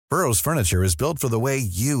Burrow's furniture is built for the way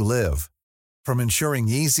you live. From ensuring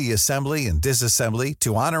easy assembly and disassembly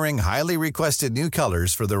to honoring highly requested new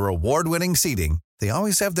colors for their award-winning seating, they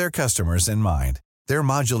always have their customers in mind. Their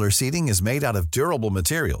modular seating is made out of durable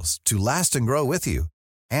materials to last and grow with you.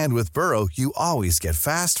 And with Burrow, you always get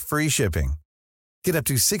fast, free shipping. Get up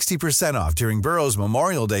to 60% off during Burrow's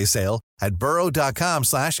Memorial Day sale at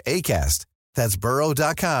burrow.com/ACAST. That's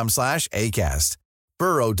burrow.com/ACAST.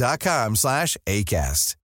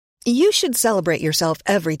 burrow.com/ACAST. You should celebrate yourself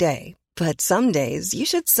every day, but some days you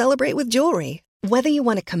should celebrate with jewelry. Whether you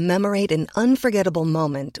want to commemorate an unforgettable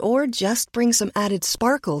moment or just bring some added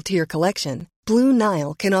sparkle to your collection, Blue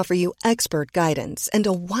Nile can offer you expert guidance and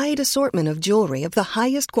a wide assortment of jewelry of the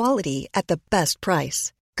highest quality at the best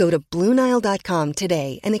price. Go to BlueNile.com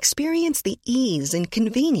today and experience the ease and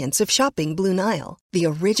convenience of shopping Blue Nile, the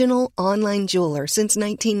original online jeweler since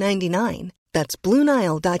 1999. That's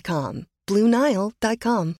BlueNile.com.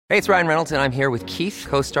 BlueNile.com. Hey, it's Ryan Reynolds, and I'm here with Keith,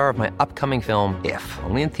 co-star of my upcoming film, If,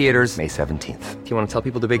 only in theaters May 17th. Do you want to tell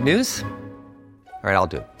people the big news? All right, I'll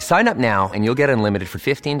do it. Sign up now and you'll get unlimited for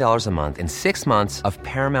 $15 a month and 6 months of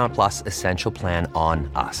Paramount Plus Essential Plan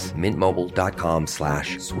on us.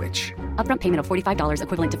 MintMobile.com/switch. Upfront payment of $45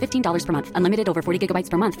 equivalent to $15 per month. Unlimited over 40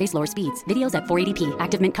 gigabytes per month. Face lower speeds. Videos at 480p.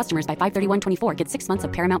 Active Mint customers by 531.24 get 6 months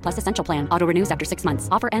of Paramount Plus Essential Plan. Auto renews after 6 months.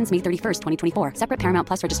 Offer ends May 31st, 2024. Separate Paramount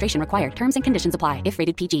Plus registration required. Terms and conditions apply if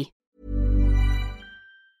rated PG.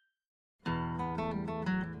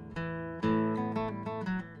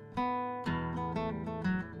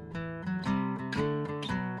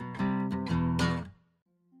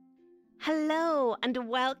 Hello and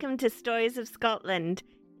welcome to Stories of Scotland.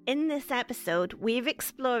 In this episode, we're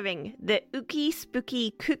exploring the ooky,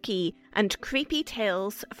 spooky, kooky and creepy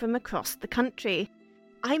tales from across the country.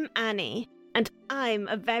 I'm Annie, and I'm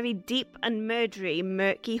a very deep and murdery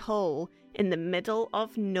murky hole in the middle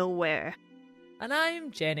of nowhere. And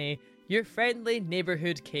I'm Jenny, your friendly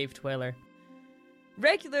neighbourhood cave dweller.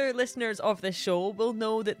 Regular listeners of this show will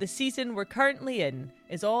know that the season we're currently in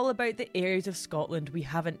is all about the areas of Scotland we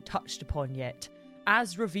haven't touched upon yet,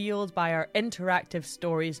 as revealed by our interactive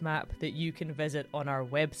stories map that you can visit on our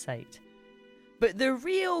website. But the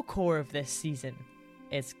real core of this season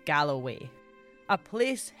is Galloway, a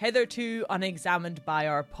place hitherto unexamined by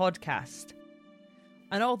our podcast.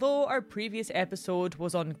 And although our previous episode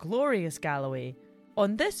was on glorious Galloway,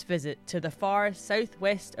 on this visit to the far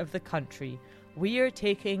southwest of the country, we are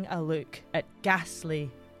taking a look at ghastly,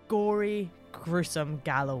 gory, gruesome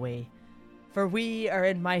Galloway. For we are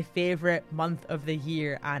in my favourite month of the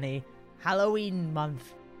year, Annie, Halloween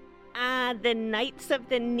month. Ah, the nights of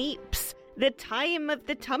the neeps, the time of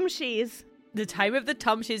the tumshies. The time of the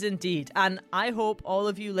tumshies indeed, and I hope all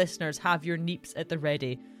of you listeners have your neeps at the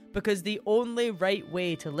ready, because the only right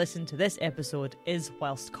way to listen to this episode is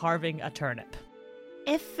whilst carving a turnip.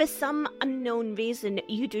 If for some unknown reason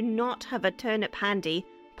you do not have a turnip handy,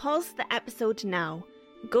 pause the episode now.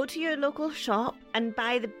 Go to your local shop and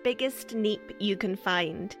buy the biggest neep you can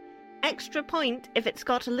find. Extra point if it's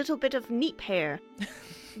got a little bit of neep hair.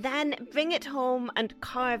 Then bring it home and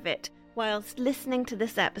carve it whilst listening to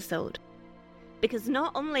this episode. Because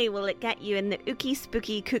not only will it get you in the ooky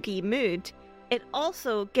spooky cookie mood, it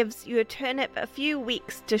also gives your turnip a few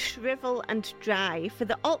weeks to shrivel and dry for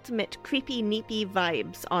the ultimate creepy neepy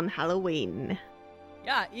vibes on Halloween.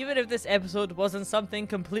 Yeah, even if this episode wasn't something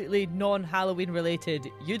completely non-Halloween related,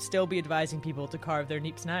 you'd still be advising people to carve their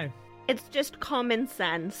neeps now. It's just common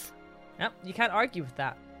sense. Yep, you can't argue with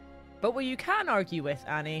that. But what you can argue with,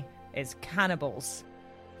 Annie, is cannibals.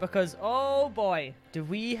 Because, oh boy, do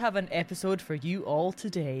we have an episode for you all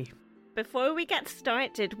today. Before we get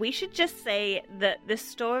started, we should just say that the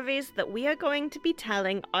stories that we are going to be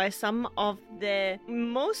telling are some of the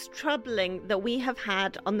most troubling that we have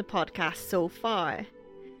had on the podcast so far.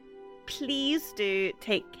 Please do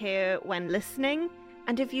take care when listening,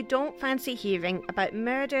 and if you don't fancy hearing about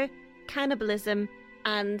murder, cannibalism,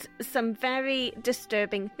 and some very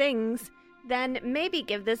disturbing things, then maybe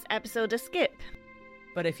give this episode a skip.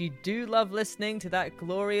 But if you do love listening to that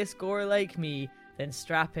glorious gore like me, then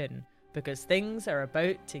strap in, because things are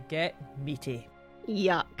about to get meaty.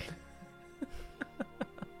 Yuck.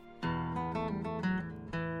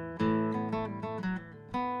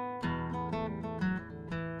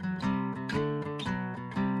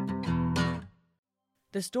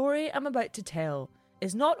 The story I'm about to tell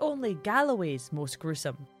is not only Galloway's most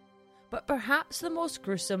gruesome, but perhaps the most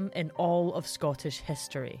gruesome in all of Scottish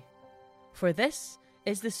history. For this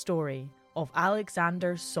is the story of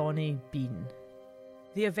Alexander Sawney Bean.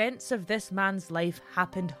 The events of this man's life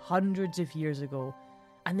happened hundreds of years ago,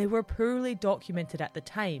 and they were poorly documented at the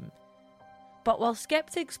time. But while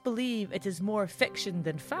skeptics believe it is more fiction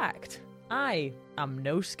than fact, I am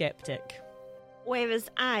no skeptic. Whereas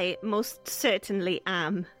I most certainly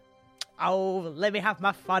am. Oh, let me have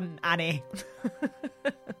my fun, Annie.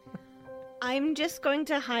 I'm just going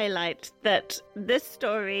to highlight that this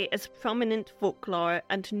story is prominent folklore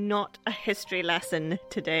and not a history lesson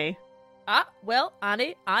today. Well,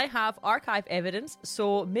 Annie, I have archive evidence,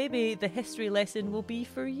 so maybe the history lesson will be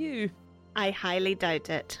for you. I highly doubt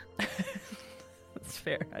it. That's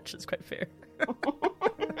fair, actually, it's quite fair.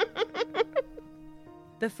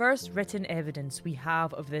 The first written evidence we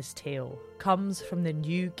have of this tale comes from the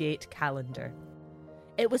Newgate Calendar.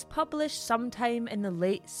 It was published sometime in the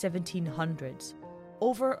late 1700s,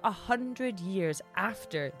 over 100 years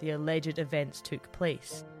after the alleged events took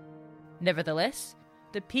place. Nevertheless,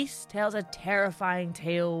 the piece tells a terrifying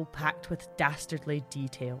tale packed with dastardly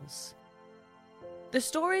details. The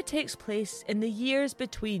story takes place in the years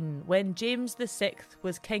between when James VI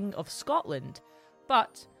was King of Scotland,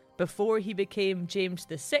 but before he became James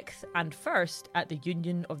VI and first at the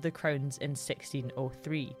Union of the Crowns in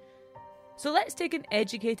 1603. So let's take an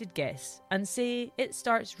educated guess and say it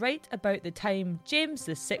starts right about the time James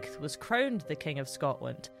VI was crowned the King of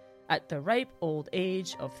Scotland, at the ripe old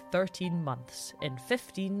age of 13 months in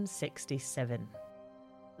 1567.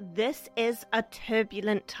 This is a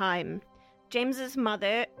turbulent time. James's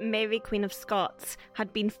mother, Mary Queen of Scots,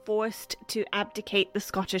 had been forced to abdicate the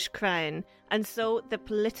Scottish crown, and so the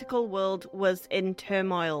political world was in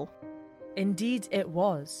turmoil. Indeed it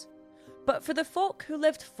was. But for the folk who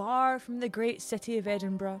lived far from the great city of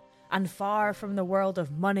Edinburgh, and far from the world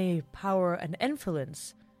of money, power and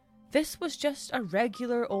influence, this was just a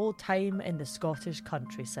regular old time in the Scottish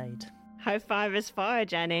countryside. How far is far,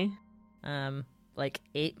 Jenny? Like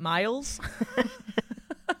 8 miles?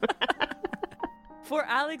 For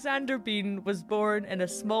Alexander Bean was born in a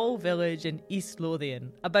small village in East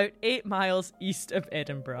Lothian, about 8 miles east of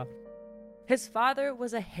Edinburgh. His father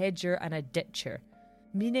was a hedger and a ditcher,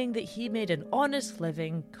 meaning that he made an honest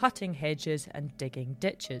living cutting hedges and digging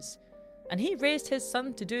ditches, and he raised his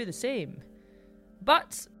son to do the same.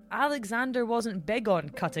 But Alexander wasn't big on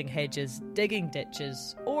cutting hedges, digging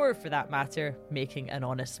ditches, or for that matter, making an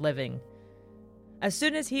honest living. As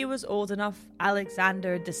soon as he was old enough,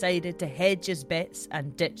 Alexander decided to hedge his bets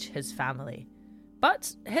and ditch his family.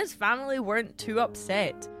 But his family weren't too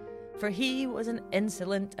upset, for he was an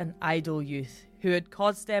insolent and idle youth who had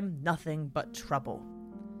caused them nothing but trouble.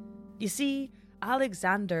 You see,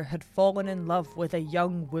 Alexander had fallen in love with a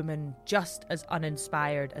young woman just as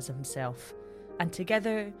uninspired as himself, and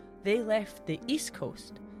together they left the East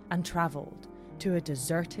Coast and travelled to a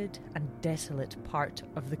deserted and desolate part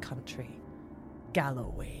of the country.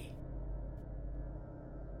 Galloway.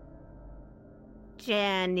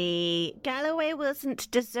 Jenny, Galloway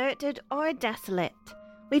wasn't deserted or desolate.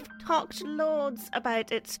 We've talked loads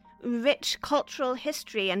about its rich cultural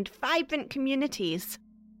history and vibrant communities.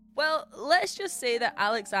 Well, let's just say that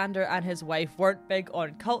Alexander and his wife weren't big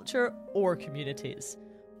on culture or communities,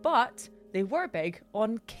 but they were big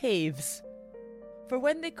on caves. For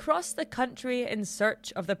when they crossed the country in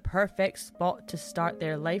search of the perfect spot to start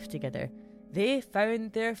their life together, they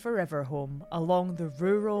found their forever home along the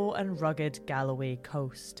rural and rugged Galloway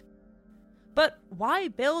coast. But why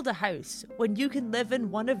build a house when you can live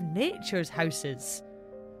in one of nature's houses?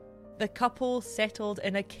 The couple settled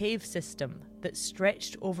in a cave system that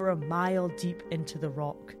stretched over a mile deep into the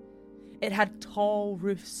rock. It had tall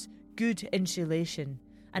roofs, good insulation,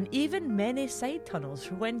 and even many side tunnels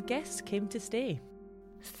for when guests came to stay.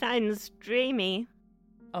 Sounds dreamy.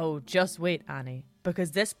 Oh, just wait, Annie,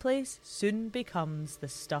 because this place soon becomes the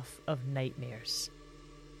stuff of nightmares.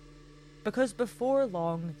 Because before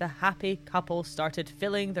long, the happy couple started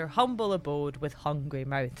filling their humble abode with hungry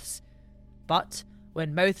mouths. But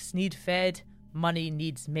when mouths need fed, money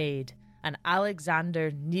needs made, and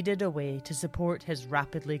Alexander needed a way to support his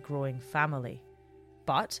rapidly growing family.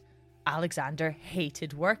 But Alexander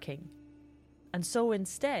hated working. And so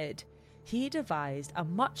instead, he devised a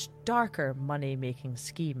much darker money-making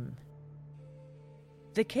scheme.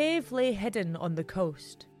 The cave lay hidden on the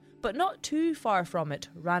coast, but not too far from it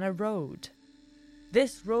ran a road.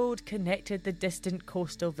 This road connected the distant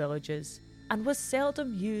coastal villages and was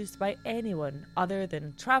seldom used by anyone other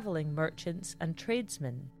than travelling merchants and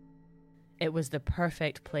tradesmen. It was the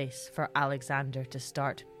perfect place for Alexander to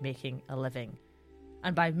start making a living.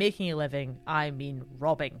 And by making a living, I mean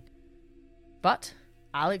robbing. But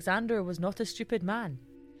Alexander was not a stupid man.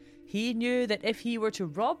 He knew that if he were to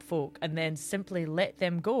rob folk and then simply let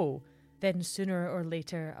them go, then sooner or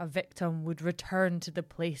later a victim would return to the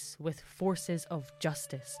place with forces of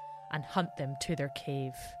justice and hunt them to their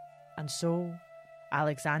cave. And so,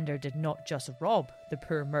 Alexander did not just rob the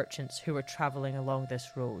poor merchants who were travelling along this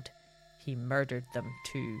road, he murdered them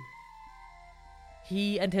too.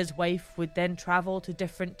 He and his wife would then travel to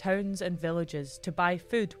different towns and villages to buy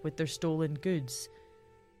food with their stolen goods.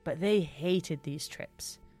 But they hated these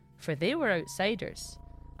trips, for they were outsiders,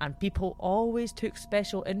 and people always took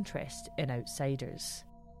special interest in outsiders.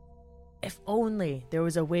 If only there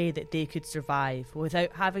was a way that they could survive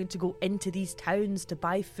without having to go into these towns to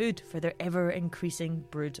buy food for their ever-increasing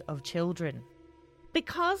brood of children.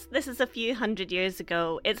 Because this is a few hundred years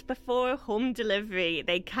ago, it's before home delivery.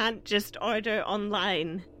 They can't just order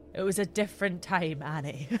online. It was a different time,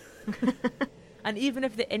 Annie. And even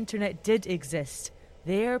if the internet did exist,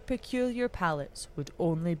 their peculiar palates would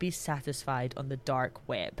only be satisfied on the dark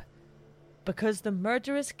web. Because the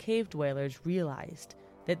murderous cave dwellers realised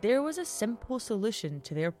that there was a simple solution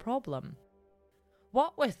to their problem.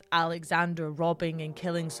 What with Alexander robbing and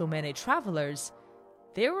killing so many travellers,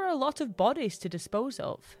 there were a lot of bodies to dispose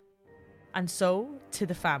of. And so, to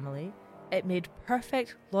the family, it made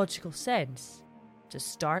perfect logical sense to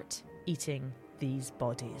start eating these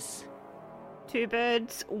bodies. 2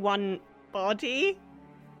 birds, 1 body?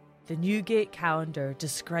 The Newgate calendar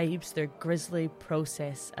describes their grisly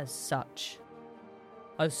process as such.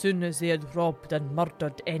 As soon as they had robbed and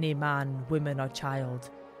murdered any man, woman or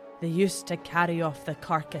child, they used to carry off the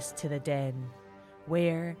carcass to the den,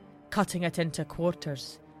 where, cutting it into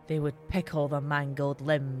quarters, they would pickle the mangled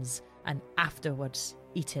limbs and afterwards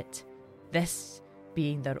eat it, this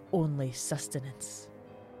being their only sustenance.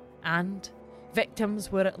 And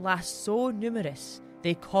victims were at last so numerous,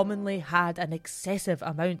 they commonly had an excessive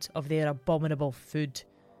amount of their abominable food.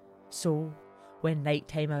 So, when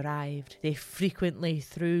night-time arrived, they frequently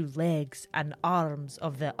threw legs and arms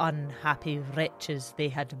of the unhappy wretches they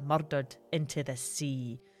had murdered into the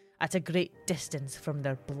sea, at a great distance from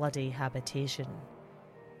their bloody habitation.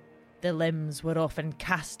 The limbs were often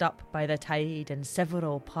cast up by the tide in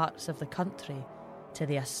several parts of the country, to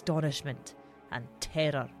the astonishment and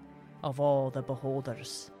terror of all the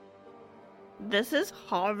beholders. This is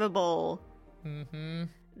horrible.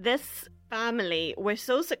 This family were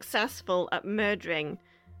so successful at murdering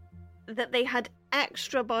that they had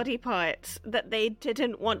extra body parts that they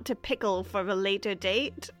didn't want to pickle for a later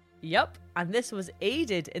date. Yep, and this was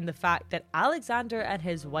aided in the fact that Alexander and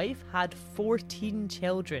his wife had 14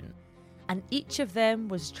 children, and each of them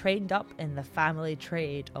was trained up in the family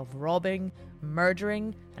trade of robbing,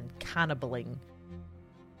 murdering, and cannibaling.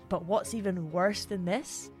 But what's even worse than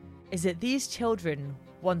this is that these children,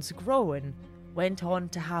 once grown, went on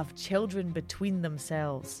to have children between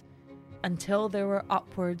themselves, until there were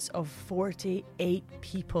upwards of 48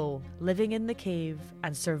 people living in the cave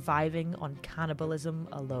and surviving on cannibalism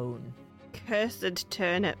alone. Cursed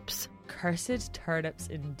turnips. Cursed turnips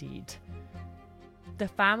indeed. The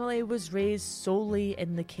family was raised solely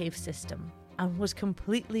in the cave system and was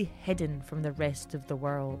completely hidden from the rest of the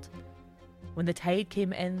world. When the tide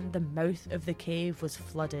came in, the mouth of the cave was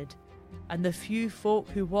flooded, and the few folk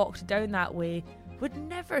who walked down that way would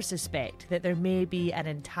never suspect that there may be an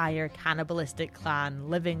entire cannibalistic clan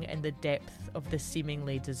living in the depth of the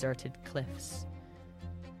seemingly deserted cliffs.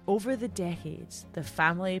 Over the decades, the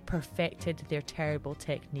family perfected their terrible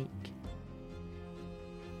technique.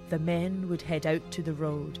 The men would head out to the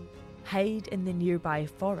road, hide in the nearby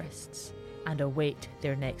forests, and await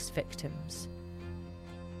their next victims.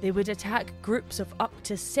 They would attack groups of up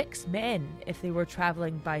to 6 men if they were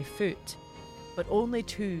travelling by foot, but only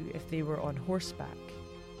 2 if they were on horseback.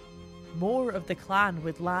 More of the clan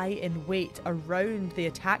would lie in wait around the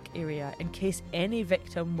attack area in case any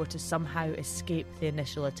victim were to somehow escape the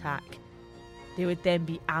initial attack. They would then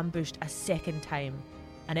be ambushed a second time,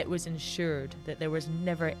 and it was ensured that there was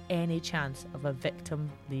never any chance of a victim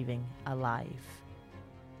leaving alive.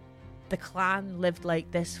 The clan lived like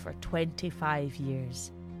this for 25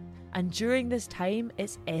 years, and during this time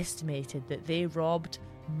it's estimated that they robbed,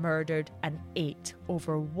 murdered and ate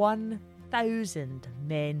over 1,000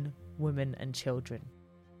 men, women and children.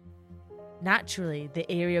 Naturally, the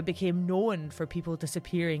area became known for people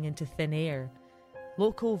disappearing into thin air.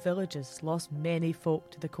 Local villages lost many folk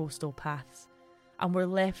to the coastal paths and were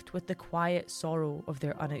left with the quiet sorrow of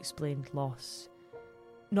their unexplained loss.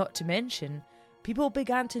 Not to mention, people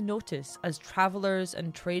began to notice as travellers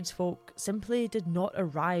and tradesfolk simply did not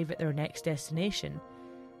arrive at their next destination.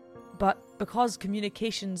 But because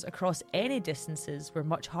communications across any distances were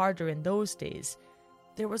much harder in those days,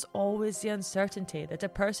 there was always the uncertainty that a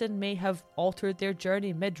person may have altered their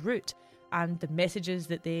journey mid-route, and the messages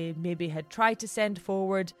that they maybe had tried to send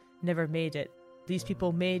forward never made it. These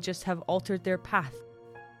people may just have altered their path.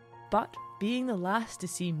 But being the last to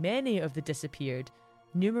see many of the disappeared,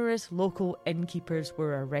 numerous local innkeepers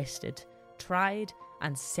were arrested, tried,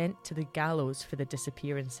 and sent to the gallows for the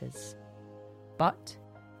disappearances. But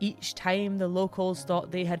each time the locals thought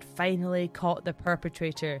they had finally caught the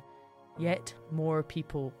perpetrator, yet more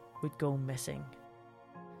people would go missing.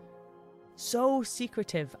 So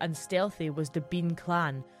secretive and stealthy was the Bean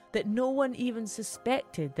clan that no one even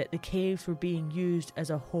suspected that the caves were being used as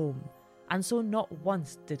a home, and so not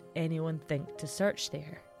once did anyone think to search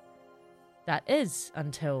there. That is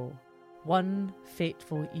until one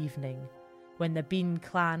fateful evening when the Bean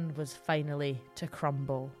clan was finally to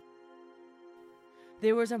crumble.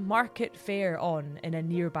 There was a market fair on in a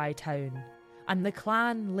nearby town, and the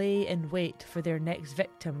clan lay in wait for their next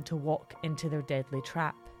victim to walk into their deadly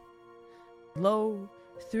trap. Lo,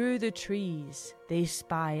 through the trees they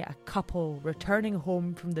spy a couple returning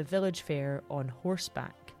home from the village fair on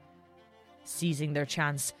horseback. Seizing their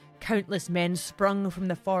chance, countless men sprung from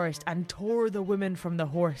the forest and tore the women from the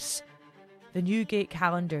horse. The Newgate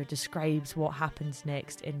calendar describes what happens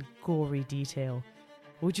next in gory detail.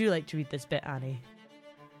 Would you like to read this bit, Annie?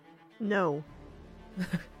 No.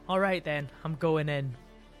 Alright then, I'm going in.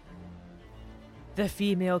 The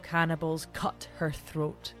female cannibals cut her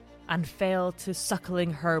throat and fell to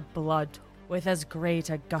suckling her blood with as great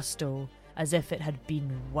a gusto as if it had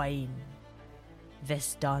been wine.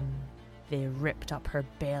 This done, they ripped up her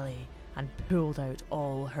belly and pulled out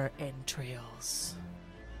all her entrails.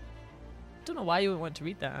 Don't know why you would want to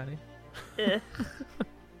read that, Annie.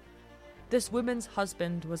 This woman's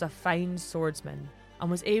husband was a fine swordsman and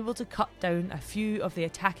was able to cut down a few of the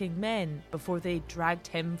attacking men before they dragged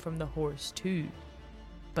him from the horse too.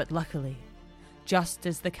 But luckily, just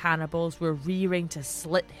as the cannibals were rearing to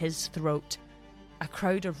slit his throat, a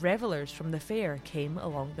crowd of revellers from the fair came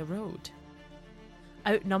along the road.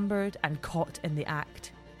 Outnumbered and caught in the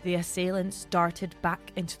act, the assailants darted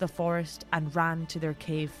back into the forest and ran to their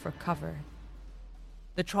cave for cover.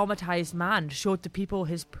 The traumatised man showed the people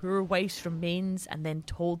his poor wife's remains and then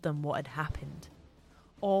told them what had happened.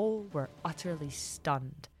 All were utterly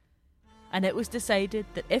stunned, and it was decided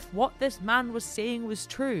that if what this man was saying was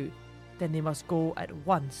true, then they must go at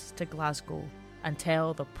once to Glasgow and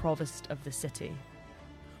tell the provost of the city.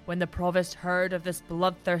 When the provost heard of this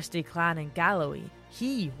bloodthirsty clan in Galloway,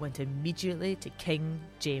 he went immediately to King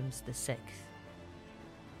James VI.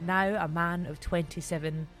 Now a man of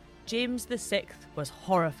 27, James VI was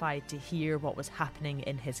horrified to hear what was happening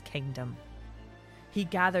in his kingdom. He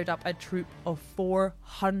gathered up a troop of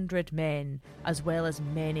 400 men, as well as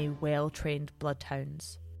many well-trained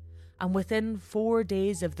bloodhounds. And within 4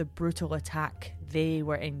 days of the brutal attack, they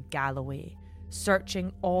were in Galloway,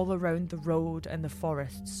 searching all around the road and the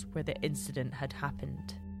forests where the incident had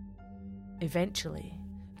happened. Eventually,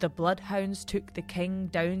 the bloodhounds took the king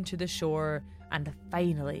down to the shore and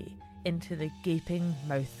finally into the gaping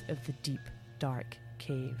mouth of the deep, dark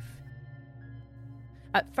cave.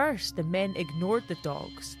 At first, the men ignored the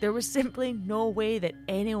dogs. There was simply no way that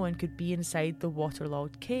anyone could be inside the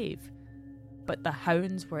waterlogged cave. But the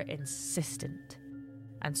hounds were insistent,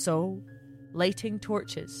 and so, lighting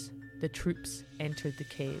torches, the troops entered the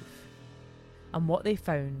cave. And what they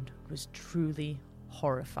found was truly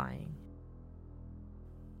horrifying.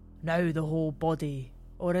 Now the whole body,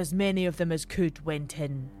 or as many of them as could, went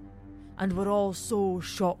in, and were all so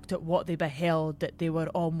shocked at what they beheld that they were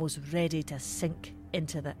almost ready to sink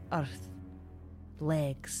into the earth.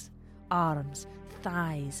 Legs, arms,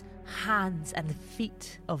 thighs, hands and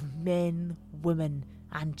feet of men, women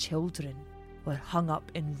and children were hung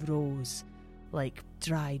up in rows like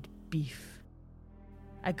dried beef.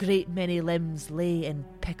 A great many limbs lay in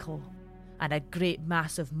pickle, and a great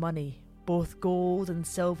mass of money, both gold and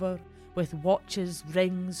silver, with watches,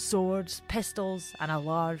 rings, swords, pistols and a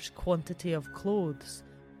large quantity of clothes,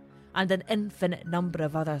 and an infinite number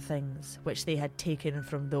of other things which they had taken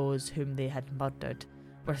from those whom they had murdered,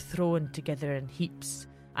 were thrown together in heaps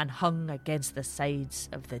and hung against the sides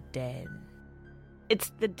of the den.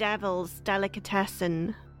 It's the devil's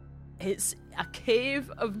delicatessen. It's a cave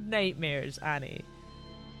of nightmares, Annie.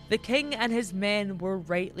 The king and his men were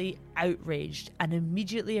rightly outraged and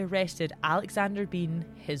immediately arrested Alexander Bean,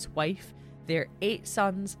 his wife, their 8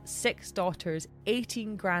 sons, 6 daughters,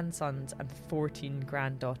 18 grandsons and 14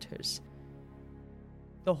 granddaughters.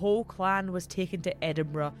 The whole clan was taken to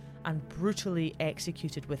Edinburgh and brutally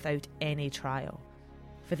executed without any trial,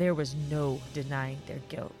 for there was no denying their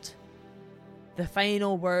guilt. The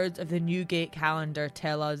final words of the Newgate calendar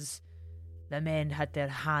tell us, the men had their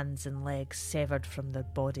hands and legs severed from their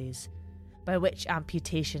bodies, by which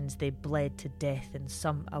amputations they bled to death in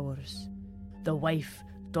some hours. The wife,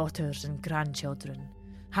 daughters and grandchildren,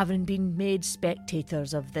 having been made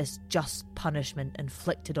spectators of this just punishment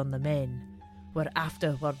inflicted on the men, were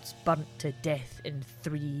afterwards burnt to death in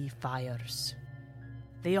 3 fires.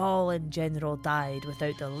 They all in general died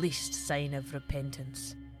without the least sign of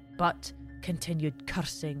repentance, but continued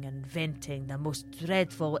cursing and venting the most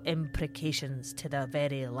dreadful imprecations to their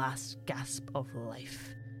very last gasp of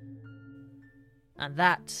life. And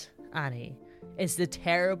that, Annie, is the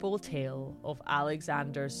terrible tale of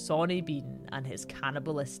Alexander Sawney Bean and his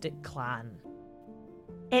cannibalistic clan.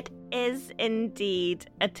 It is indeed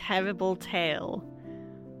a terrible tale.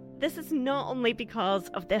 This is not only because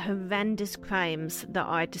of the horrendous crimes that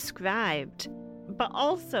are described, but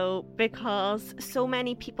also because so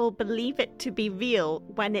many people believe it to be real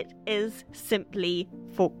when it is simply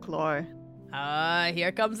folklore.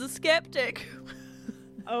 Here comes the skeptic.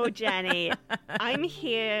 Oh, Jenny, I'm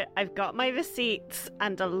here. I've got my receipts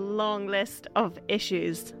and a long list of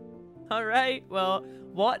issues. All right, well,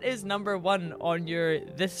 what is number 1 on your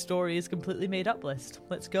 "this story is completely made up" list?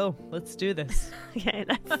 Let's go. Let's do this. Okay,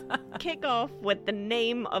 let's kick off with the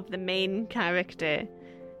name of the main character.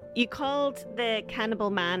 You called the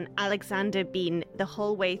cannibal man Alexander Bean the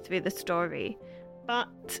whole way through the story,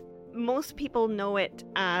 but most people know it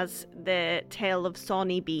as the tale of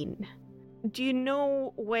Sawney Bean. Do you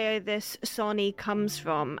know where this Sawney comes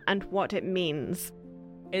from and what it means?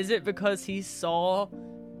 Is it because he saw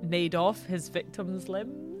made off his victim's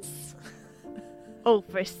limbs? Oh,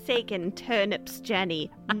 forsaken turnips, Jenny.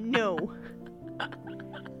 No.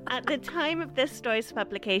 At the time of this story's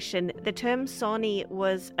publication, the term Sawney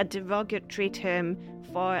was a derogatory term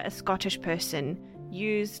for a Scottish person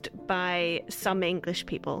used by some English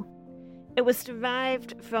people. It was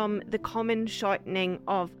derived from the common shortening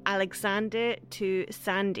of Alexander to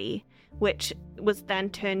Sandy, which was then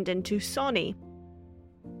turned into Sawney.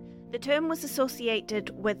 The term was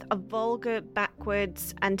associated with a vulgar,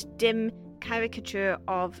 backwards, and dim caricature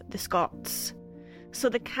of the Scots. So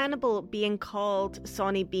the cannibal being called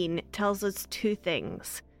Sawney Bean tells us 2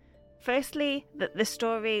 things. Firstly, that the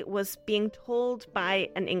story was being told by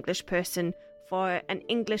an English person for an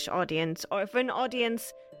English audience, or for an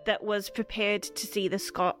audience that was prepared to see the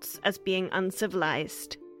Scots as being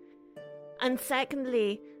uncivilized. And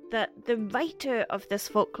secondly, that the writer of this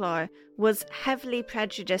folklore was heavily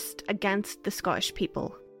prejudiced against the Scottish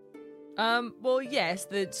people. Well, yes,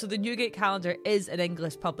 so the Newgate Calendar is an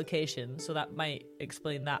English publication, so that might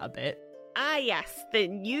explain that a bit. Ah yes, the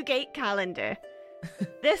Newgate Calendar.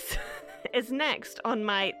 This is next on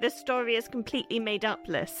my "this story is completely made up"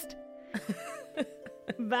 list.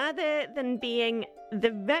 Rather than being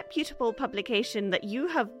the reputable publication that you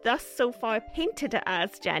have thus so far painted it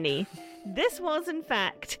as, Jenny, this was in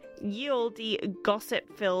fact ye olde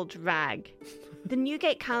gossip-filled rag. The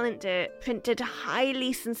Newgate Calendar printed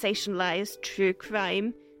highly sensationalised true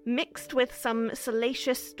crime, mixed with some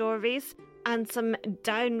salacious stories and some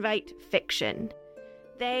downright fiction.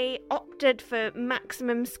 They opted for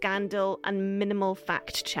maximum scandal and minimal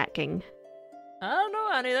fact-checking. I don't know,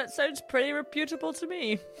 Annie, that sounds pretty reputable to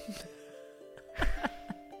me.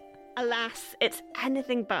 Alas, it's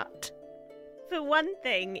anything but. For one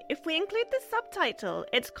thing, if we include the subtitle,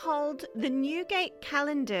 it's called The Newgate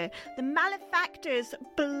Calendar, the Malefactor's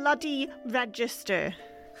Bloody Register.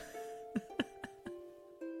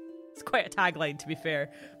 It's quite a tagline, to be fair.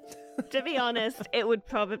 To be honest, it would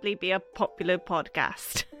probably be a popular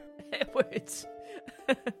podcast. It would.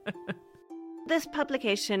 This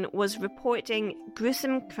publication was reporting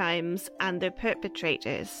gruesome crimes and their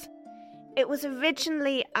perpetrators. It was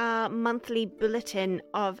originally a monthly bulletin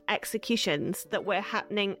of executions that were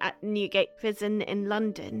happening at Newgate Prison in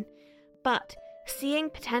London, but seeing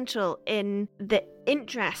potential in the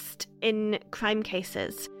interest in crime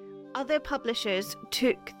cases, other publishers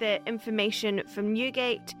took the information from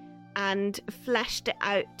Newgate and fleshed it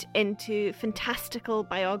out into fantastical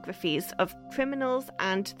biographies of criminals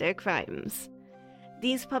and their crimes.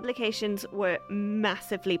 These publications were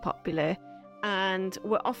massively popular and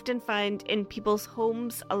were often found in people's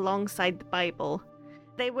homes alongside the Bible.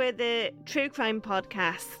 They were the true crime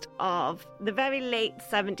podcast of the very late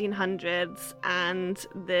 1700s and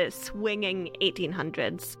the swinging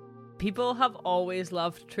 1800s. People have always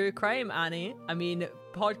loved true crime, Annie. I mean,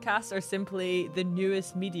 podcasts are simply the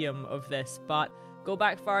newest medium of this, but go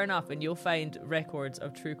back far enough and you'll find records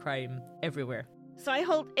of true crime everywhere. So I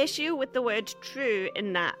hold issue with the word true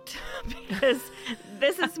in that, because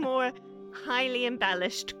this is more highly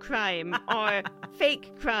embellished crime or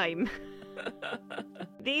fake crime.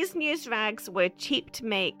 These news rags were cheap to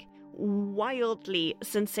make, wildly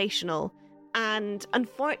sensational, and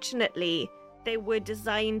unfortunately, they were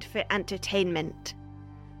designed for entertainment.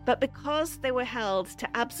 But because they were held to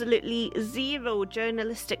absolutely zero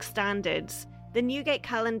journalistic standards, the Newgate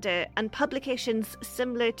calendar and publications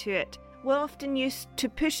similar to it were often used to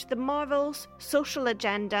push the morals, social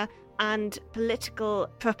agenda, and political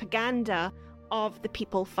propaganda of the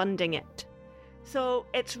people funding it. So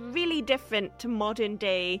it's really different to modern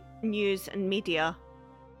day news and media.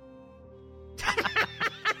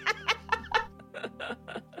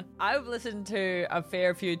 I've listened to a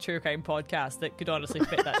fair few true crime podcasts that could honestly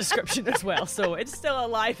fit that description as well, so it's still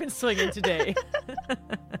alive and swinging today.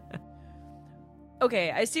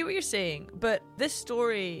 Okay, I see what you're saying, but this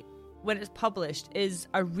story, when it's published, is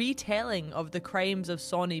a retelling of the crimes of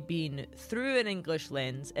Sawney Bean through an English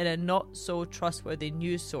lens in a not-so-trustworthy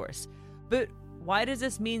news source. But why does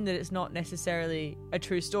this mean that it's not necessarily a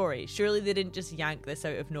true story? Surely they didn't just yank this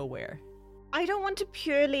out of nowhere. I don't want to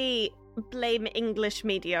purely blame English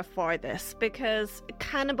media for this, because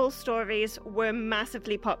cannibal stories were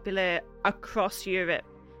massively popular across Europe,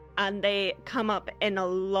 and they come up in a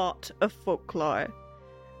lot of folklore.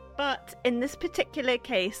 But in this particular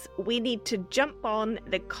case, we need to jump on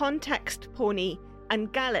the context pony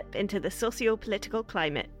and gallop into the socio-political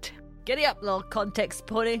climate. Giddy up, little context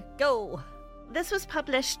pony, go! This was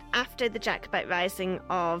published after the Jacobite Rising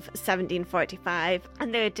of 1745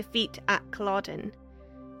 and their defeat at Culloden.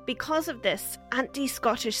 Because of this,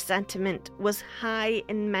 anti-Scottish sentiment was high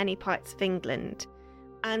in many parts of England,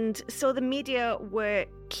 and so the media were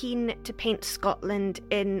keen to paint Scotland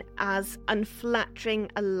in as unflattering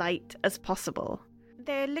a light as possible.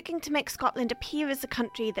 They're looking to make Scotland appear as a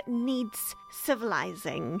country that needs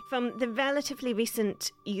civilising from the relatively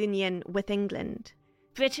recent union with England.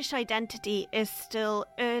 British identity is still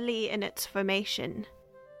early in its formation.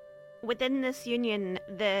 Within this union,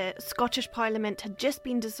 the Scottish Parliament had just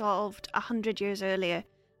been dissolved 100 years earlier,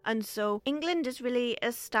 and so England is really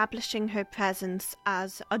establishing her presence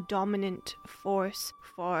as a dominant force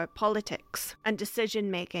for politics and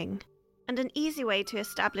decision-making. And an easy way to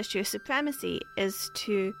establish your supremacy is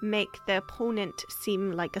to make the opponent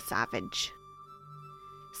seem like a savage.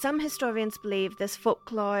 Some historians believe this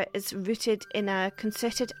folklore is rooted in a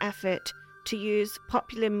concerted effort to use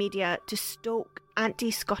popular media to stoke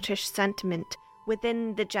anti-Scottish sentiment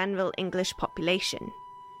within the general English population.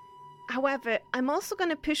 However, I'm also going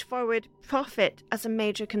to push forward profit as a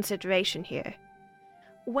major consideration here.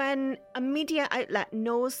 When a media outlet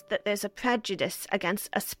knows that there's a prejudice against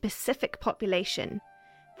a specific population,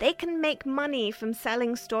 they can make money from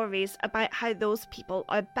selling stories about how those people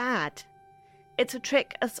are bad. It's a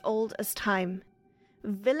trick as old as time.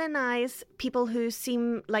 Villainize people who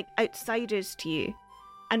seem like outsiders to you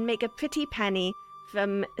and make a pretty penny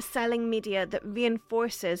from selling media that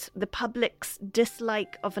reinforces the public's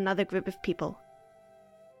dislike of another group of people.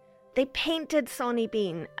 They painted Sawney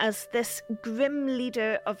Bean as this grim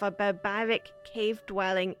leader of a barbaric,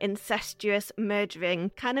 cave-dwelling, incestuous,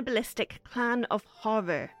 murdering, cannibalistic clan of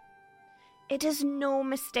horror. It is no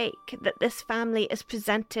mistake that this family is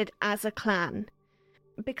presented as a clan,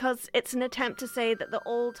 because it's an attempt to say that the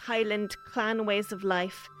old Highland clan ways of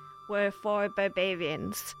life were for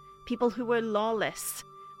barbarians, people who were lawless,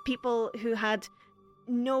 people who had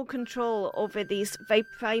no control over these very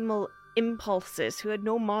primal impulses, who had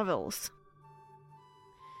no morals.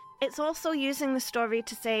 It's also using the story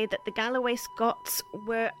to say that the Galloway Scots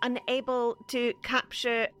were unable to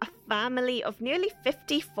capture a family of nearly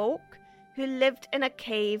 50 folk who lived in a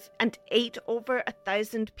cave and ate over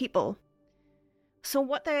 1,000 people. So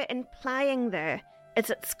what they're implying there is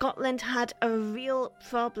that Scotland had a real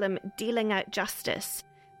problem dealing out justice,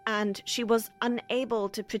 and she was unable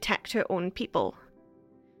to protect her own people.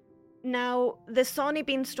 Now, the Sawney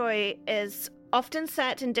Bean story is often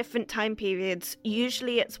set in different time periods.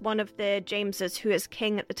 Usually it's one of the Jameses who is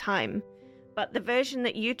king at the time, but the version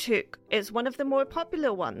that you took is one of the more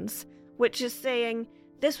popular ones, which is saying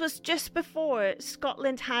this was just before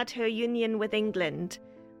Scotland had her union with England,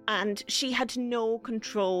 and she had no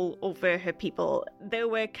control over her people. There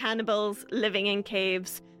were cannibals living in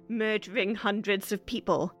caves, murdering hundreds of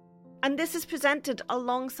people. And this is presented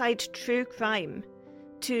alongside true crime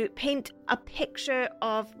to paint a picture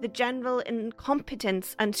of the general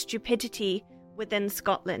incompetence and stupidity within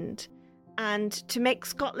Scotland, and to make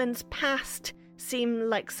Scotland's past seem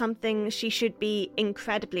like something she should be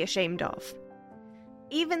incredibly ashamed of.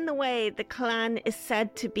 Even the way the clan is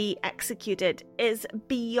said to be executed is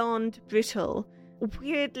beyond brutal,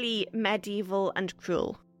 weirdly medieval and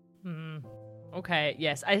cruel. Okay,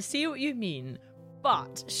 yes, I see what you mean,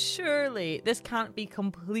 but surely this can't be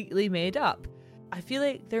completely made up. I feel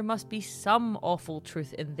like there must be some awful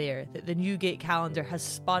truth in there that the Newgate calendar has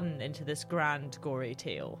spun into this grand gory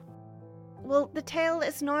tale. Well, the tale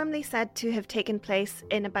is normally said to have taken place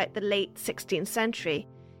in about the late 16th century,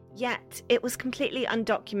 yet it was completely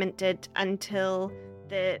undocumented until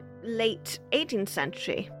the late 18th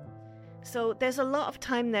century. So there's a lot of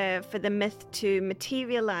time there for the myth to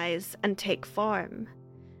materialise and take form.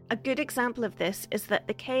 A good example of this is that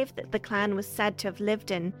the cave that the clan was said to have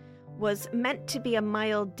lived in was meant to be a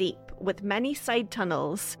mile deep with many side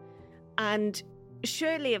tunnels, and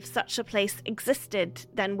surely if such a place existed,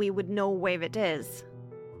 then we would know where it is.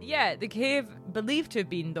 Yeah, the cave believed to have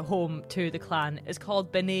been the home to the clan is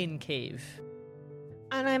called Benane Cave.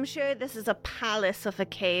 And I'm sure this is a palace of a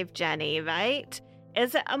cave, Jenny, right?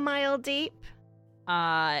 Is it a mile deep?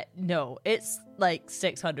 No, it's like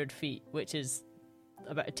 600 feet, which is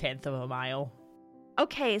about a tenth of a mile.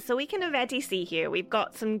 Okay, so we can already see here we've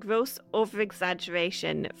got some gross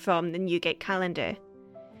over-exaggeration from the Newgate calendar.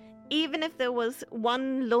 Even if there was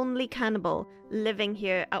one lonely cannibal living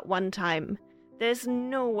here at one time, there's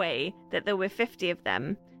no way that there were 50 of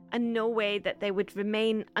them, and no way that they would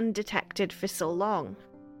remain undetected for so long.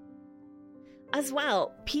 As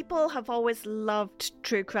well, people have always loved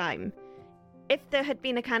true crime. If there had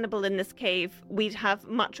been a cannibal in this cave, we'd have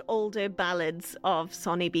much older ballads of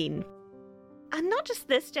Sawney Bean. And not just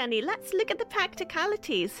this, Jenny, let's look at the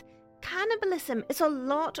practicalities. Cannibalism is a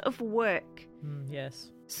lot of work.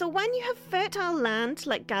 Yes. So when you have fertile land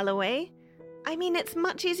like Galloway, I mean, it's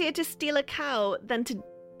much easier to steal a cow than to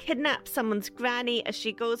kidnap someone's granny as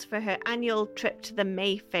she goes for her annual trip to the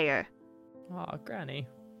Mayfair. Oh, granny.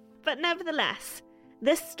 But nevertheless,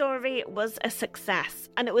 this story was a success,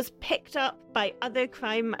 and it was picked up by other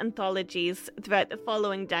crime anthologies throughout the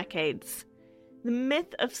following decades. The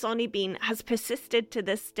myth of Sawney Bean has persisted to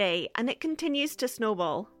this day, and it continues to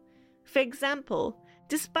snowball. For example,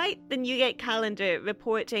 despite the Newgate calendar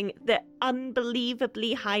reporting the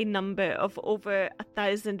unbelievably high number of over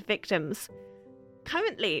 1,000 victims,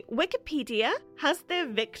 currently Wikipedia has their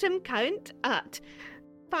victim count at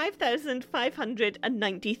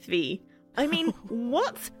 5,593. I mean,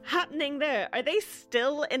 what's happening there? Are they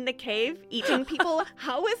still in the cave eating people?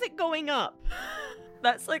 How is it going up?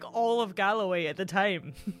 That's like all of Galloway at the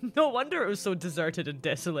time. No wonder it was so deserted and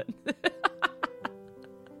desolate.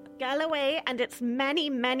 Galloway and its many,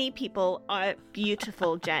 many people are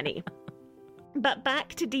beautiful, Jenny. But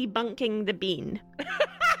back to debunking the bean.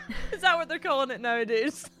 Is that what they're calling it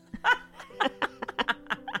nowadays?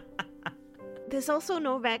 There's also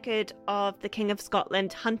no record of the King of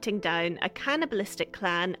Scotland hunting down a cannibalistic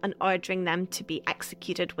clan and ordering them to be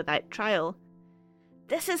executed without trial.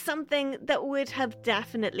 This is something that would have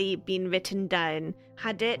definitely been written down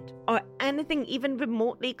had it, or anything even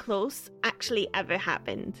remotely close, actually ever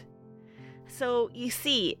happened. So, you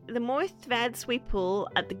see, the more threads we pull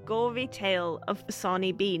at the gory tale of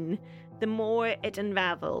Sawney Bean, the more it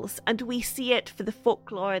unravels, and we see it for the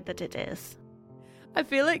folklore that it is. I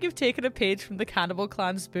feel like you've taken a page from the Cannibal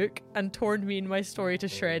Clan's book and torn me and my story to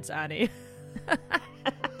shreds, Annie.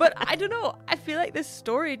 But I don't know, I feel like this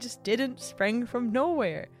story just didn't spring from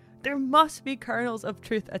nowhere. There must be kernels of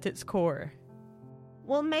truth at its core.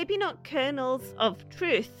 Well, maybe not kernels of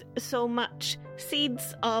truth, so much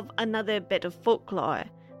seeds of another bit of folklore,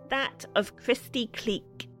 that of Christy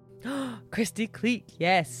Cleek. Christy Cleek,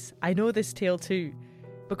 yes, I know this tale too,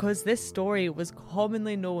 because this story was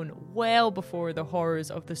commonly known well before the horrors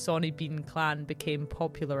of the Sawney Bean clan became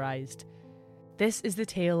popularised. This is the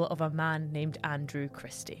tale of a man named Andrew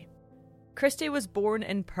Christie. Christie was born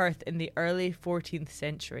in Perth in the early 14th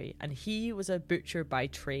century, and he was a butcher by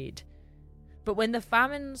trade. But when the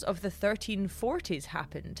famines of the 1340s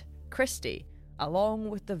happened, Christie, along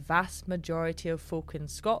with the vast majority of folk in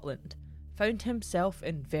Scotland, found himself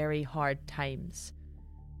in very hard times.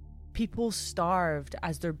 People starved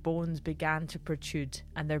as their bones began to protrude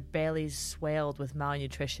and their bellies swelled with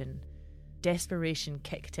malnutrition. Desperation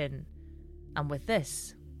kicked in, and with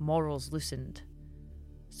this, morals loosened.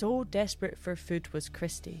 So desperate for food was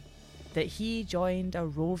Christie that he joined a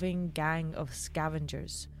roving gang of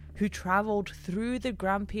scavengers who travelled through the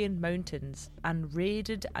Grampian Mountains and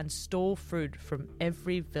raided and stole food from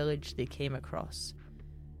every village they came across.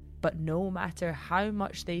 But no matter how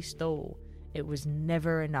much they stole, it was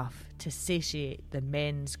never enough to satiate the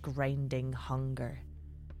men's grinding hunger.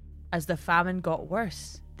 As the famine got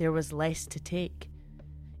worse, there was less to take.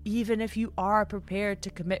 Even if you are prepared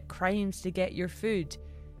to commit crimes to get your food,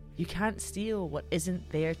 you can't steal what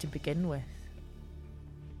isn't there to begin with.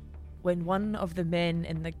 When one of the men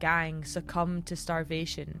in the gang succumbed to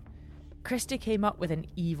starvation, Christie came up with an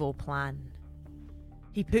evil plan.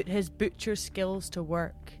 He put his butcher skills to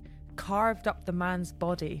work, carved up the man's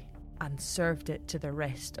body, and served it to the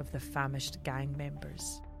rest of the famished gang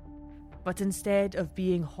members. But instead of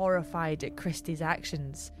being horrified at Christie's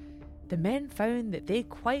actions, the men found that they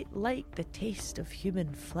quite liked the taste of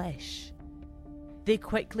human flesh. They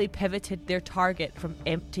quickly pivoted their target from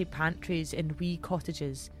empty pantries in wee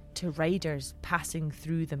cottages to riders passing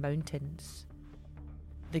through the mountains.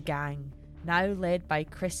 The gang, now led by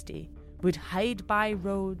Christie, would hide by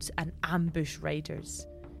roads and ambush riders.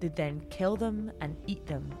 They'd then kill them and eat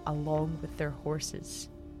them along with their horses.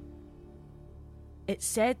 It's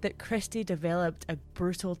said that Christie developed a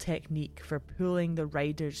brutal technique for pulling the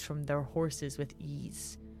riders from their horses with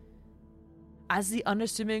ease. As the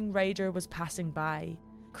unassuming rider was passing by,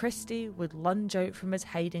 Christie would lunge out from his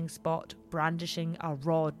hiding spot, brandishing a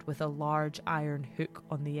rod with a large iron hook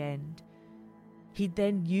on the end. He'd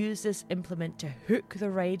then use this implement to hook the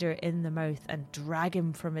rider in the mouth and drag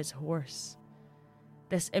him from his horse.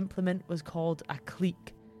 This implement was called a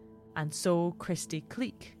cleek, and so Christie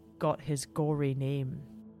Cleek got his gory name.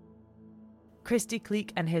 Christie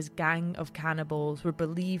Cleek and his gang of cannibals were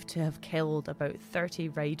believed to have killed about 30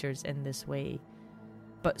 riders in this way,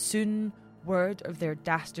 but soon word of their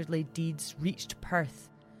dastardly deeds reached Perth,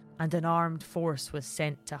 and an armed force was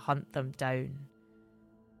sent to hunt them down.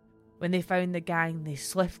 When they found the gang, they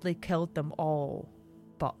swiftly killed them all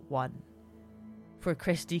but one, for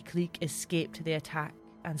Christie Cleek escaped the attack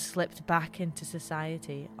and slipped back into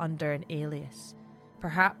society under an alias,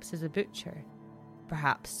 perhaps as a butcher,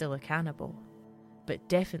 perhaps still a cannibal, but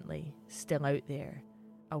definitely still out there,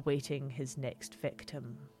 awaiting his next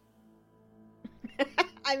victim.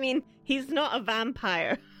 I mean, he's not a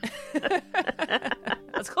vampire.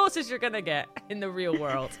 As close as you're gonna get in the real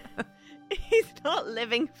world. He's not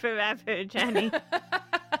living forever, Jenny.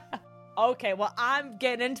 Okay, well, I'm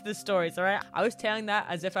getting into the stories, alright? I was telling that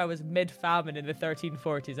as if I was mid-famine in the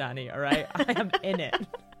 1340s, Annie, alright? I am in it.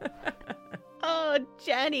 Oh,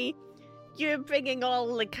 Jenny, you're bringing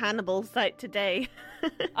all the cannibals out today.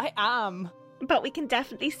 I am. But we can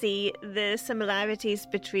definitely see the similarities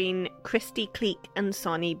between Christie Cleek and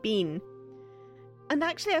Sawney Bean. And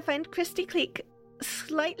actually, I find Christie Cleek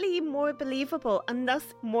slightly more believable and thus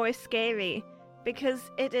more scary,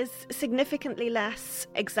 because it is significantly less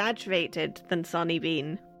exaggerated than Sawney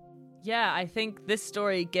Bean. Yeah, I think this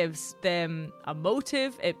story gives them a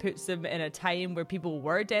motive. It puts them in a time where people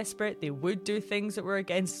were desperate. They would do things that were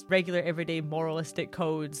against regular, everyday moralistic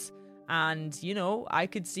codes. And, you know, I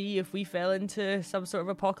could see if we fell into some sort of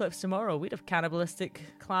apocalypse tomorrow, we'd have cannibalistic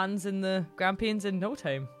clans in the Grampians in no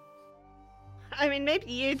time. I mean,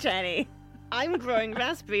 maybe you, Jenny. I'm growing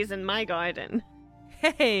raspberries in my garden.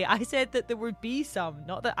 Hey, I said that there would be some,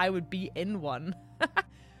 not that I would be in one.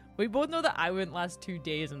 We both know that I wouldn't last 2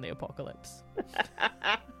 days in the apocalypse.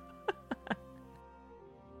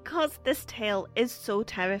 Because this tale is so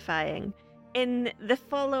terrifying, in the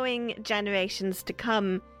following generations to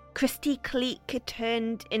come, Christie Cleek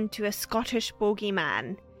turned into a Scottish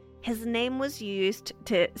bogeyman. His name was used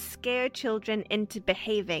to scare children into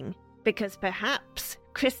behaving, because perhaps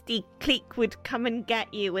Christie Cleek would come and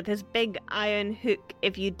get you with his big iron hook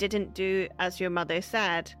if you didn't do as your mother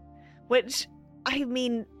said. Which, I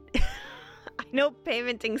mean, I know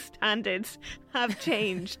parenting standards have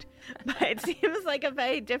changed, but it seems like a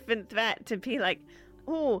very different threat to be like,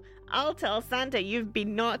 oh, I'll tell Santa you've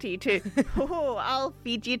been naughty too. Oh, I'll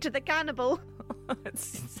feed you to the cannibal.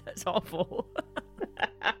 That's awful.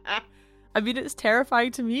 I mean, it's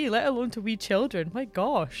terrifying to me, let alone to wee children. My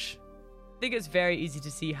gosh. I think it's very easy to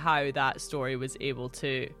see how that story was able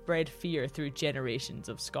to spread fear through generations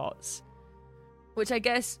of Scots. Which I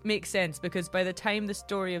guess makes sense, because by the time the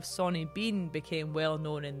story of Sawney Bean became well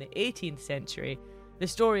known in the 18th century, the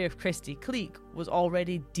story of Christie Cleek was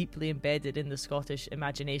already deeply embedded in the Scottish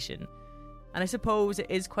imagination. And I suppose it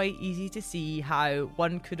is quite easy to see how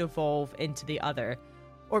one could evolve into the other.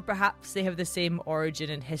 Or perhaps they have the same origin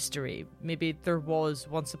in history. Maybe there was,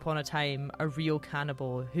 once upon a time, a real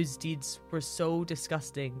cannibal whose deeds were so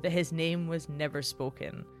disgusting that his name was never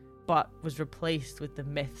spoken, but was replaced with the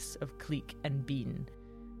myths of Cleek and Bean.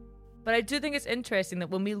 But I do think it's interesting that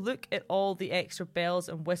when we look at all the extra bells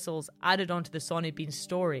and whistles added onto the Sawney Bean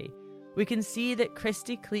story, we can see that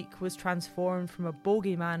Christie Cleek was transformed from a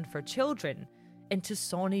bogeyman for children into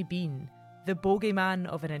Sawney Bean, the bogeyman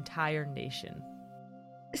of an entire nation.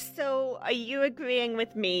 So, are you agreeing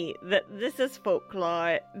with me that this is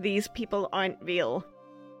folklore, these people aren't real?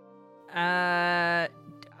 Okay,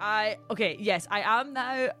 yes, I am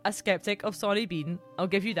now a skeptic of Sawney Bean, I'll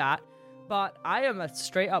give you that, but I am a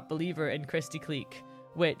straight up believer in Christie Cleek,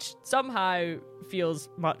 which somehow feels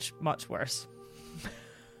much, much worse.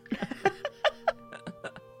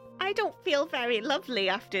 I don't feel very lovely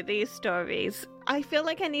after these stories. I feel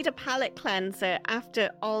like I need a palate cleanser after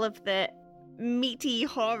all of the meaty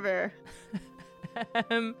horror.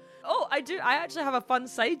 Oh, I do. I actually have a fun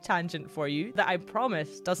side tangent for you that I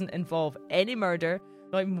promise doesn't involve any murder,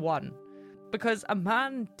 not even one. Because a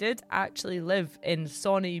man did actually live in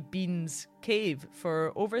Sawney Bean's cave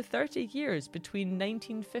for over 30 years between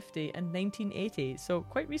 1950 and 1980, so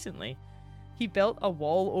quite recently. He built a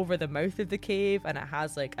wall over the mouth of the cave, and it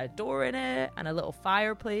has like a door in it and a little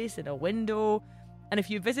fireplace and a window. And if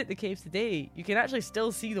you visit the cave today, you can actually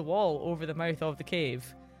still see the wall over the mouth of the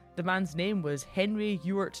cave. The man's name was Henry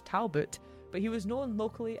Ewart Talbot, but he was known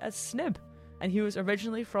locally as Snib, and he was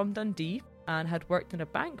originally from Dundee and had worked in a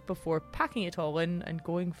bank before packing it all in and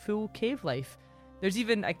going full cave life. There's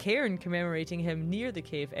even a cairn commemorating him near the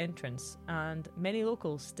cave entrance, and many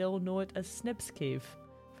locals still know it as Snib's Cave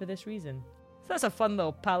for this reason. So that's a fun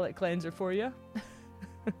little palate cleanser for you.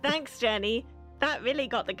 Thanks, Jenny. That really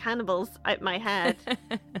got the cannibals out my head.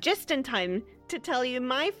 Just in time to tell you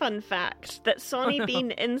my fun fact that Sawney Bean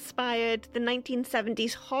inspired the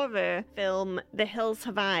 1970s horror film The Hills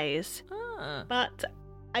Have Eyes. But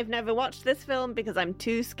I've never watched this film because I'm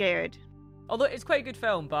too scared. Although it's quite a good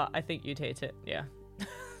film, but I think you'd hate it, yeah.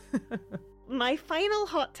 My final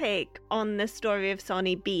hot take on the story of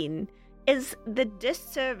Sawney Bean is the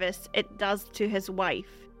disservice it does to his wife,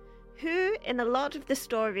 who in a lot of the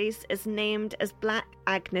stories is named as Black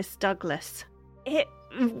Agnes Douglas. It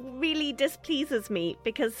really displeases me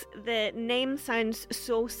because the name sounds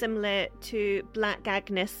so similar to Black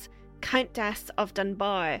Agnes, Countess of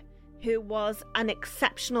Dunbar, who was an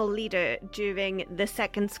exceptional leader during the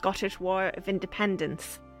Second Scottish War of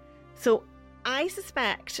Independence. So I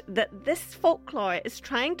suspect that this folklore is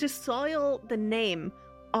trying to soil the name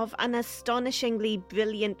of an astonishingly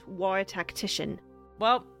brilliant war tactician.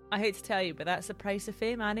 Well, I hate to tell you, but that's the price of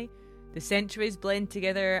fame, Annie. The centuries blend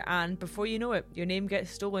together, and before you know it, your name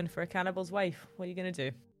gets stolen for a cannibal's wife. What are you going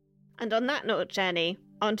to do? And on that note, Jenny,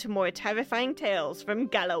 on to more terrifying tales from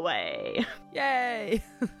Galloway. Yay!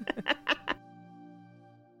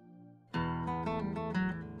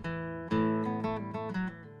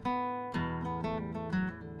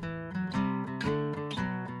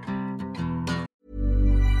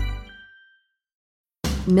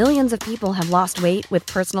 Millions of people have lost weight with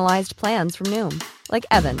personalized plans from Noom. Like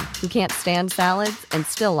Evan, who can't stand salads and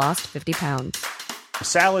still lost 50 pounds.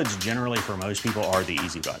 Salads generally for most people are the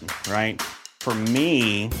easy button, right? For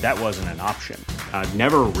me, that wasn't an option. I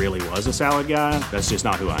never really was a salad guy. That's just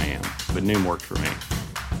not who I am. But Noom worked for me.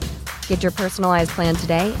 Get your personalized plan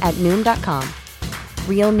today at Noom.com.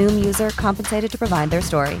 Real Noom user compensated to provide their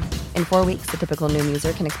story. In 4 weeks, the typical Noom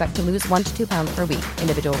user can expect to lose 1 to 2 pounds per week.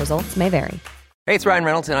 Individual results may vary. Hey, it's Ryan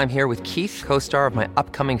Reynolds, and I'm here with Keith, co-star of my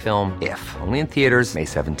upcoming film, If, only in theaters May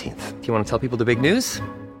 17th. Do you want to tell people the big news?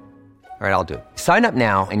 All right, I'll do it. Sign up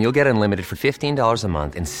now and you'll get unlimited for $15 a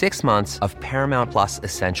month and 6 months of Paramount Plus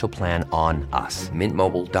Essential Plan on us.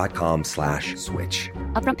 MintMobile.com/switch.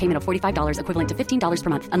 Upfront payment of $45 equivalent to $15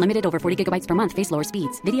 per month. Unlimited over 40 gigabytes per month. Face lower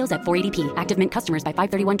speeds. Videos at 480p. Active Mint customers by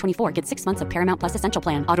 531.24 get 6 months of Paramount Plus Essential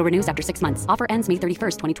Plan. Auto renews after 6 months. Offer ends May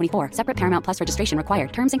 31st, 2024. Separate Paramount Plus registration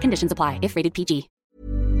required. Terms and conditions apply if rated PG.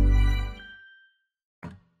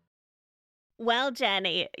 Well,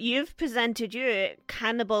 Jenny, you've presented your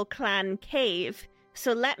cannibal clan cave,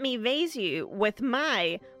 so let me raise you with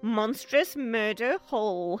my monstrous murder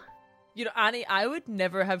hole. You know, Annie, I would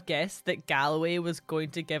never have guessed that Galloway was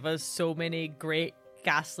going to give us so many great,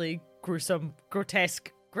 ghastly, gruesome,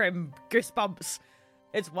 grotesque, grim goosebumps.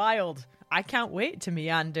 It's wild. I can't wait to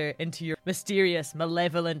meander into your mysterious,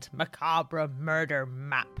 malevolent, macabre murder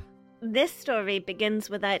map. This story begins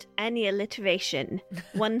without any alliteration,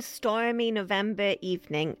 one stormy November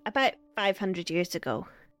evening, about 500 years ago.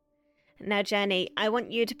 Now, Jenny, I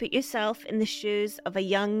want you to put yourself in the shoes of a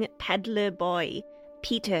young peddler boy,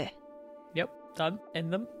 Peter. Yep, done. In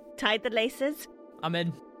them. Tied the laces? I'm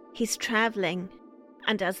in. He's travelling,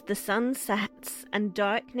 and as the sun sets and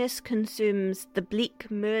darkness consumes the bleak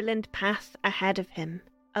moorland path ahead of him,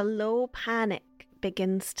 a low panic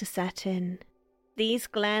begins to set in. These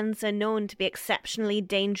glens are known to be exceptionally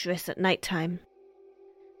dangerous at night time.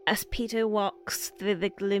 As Peter walks through the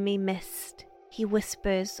gloomy mist, he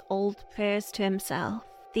whispers old prayers to himself.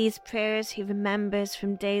 These prayers he remembers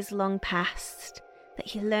from days long past that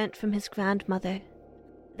he learnt from his grandmother.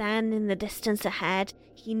 Then, in the distance ahead,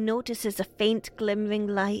 he notices a faint glimmering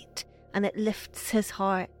light, and it lifts his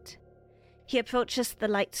heart. He approaches the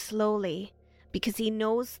light slowly, because he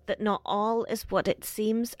knows that not all is what it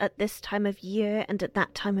seems at this time of year and at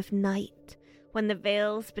that time of night, when the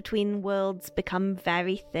veils between worlds become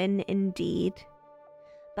very thin indeed.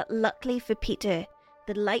 But luckily for Peter,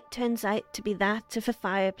 The light turns out to be that of a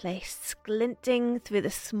fireplace, glinting through the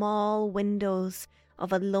small windows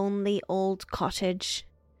of a lonely old cottage.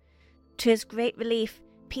 To his great relief,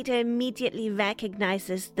 Peter immediately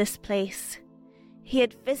recognises this place. He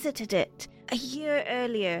had visited it a year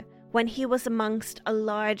earlier when he was amongst a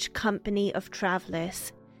large company of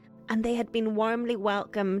travellers, and they had been warmly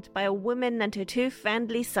welcomed by a woman and her 2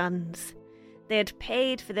 friendly sons. They had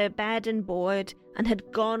paid for their bed and board and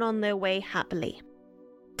had gone on their way happily.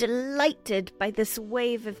 Delighted by this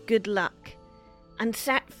wave of good luck, and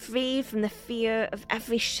set free from the fear of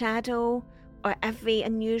every shadow or every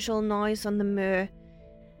unusual noise on the moor,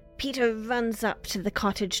 Peter runs up to the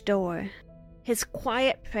cottage door. His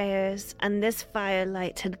quiet prayers and this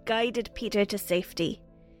firelight had guided Peter to safety,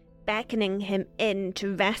 beckoning him in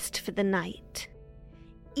to rest for the night.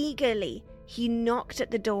 Eagerly, he knocked at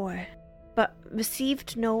the door, but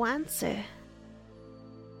received no answer.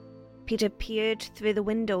 Peter peered through the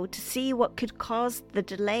window to see what could cause the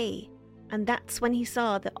delay, and that's when he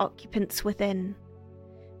saw the occupants within.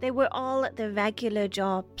 They were all at their regular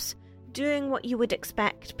jobs, doing what you would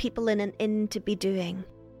expect people in an inn to be doing.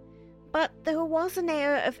 But there was an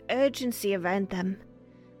air of urgency around them,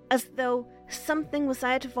 as though something was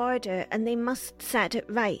out of order and they must set it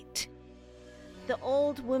right. The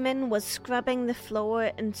old woman was scrubbing the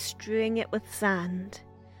floor and strewing it with sand.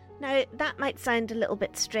 Now, that might sound a little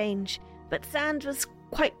bit strange, but sand was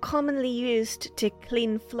quite commonly used to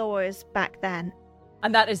clean floors back then.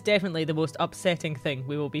 And that is definitely the most upsetting thing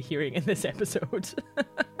we will be hearing in this episode.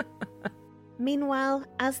 Meanwhile,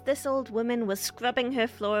 as this old woman was scrubbing her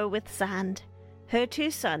floor with sand, her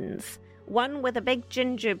 2 sons, one with a big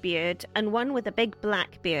ginger beard and one with a big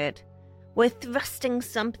black beard, were thrusting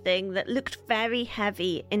something that looked very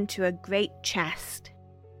heavy into a great chest.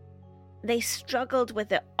 They struggled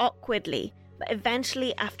with it awkwardly, but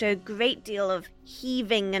eventually, after a great deal of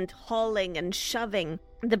heaving and hauling and shoving,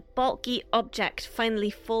 the bulky object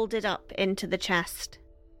finally folded up into the chest.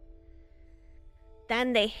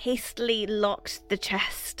 Then they hastily locked the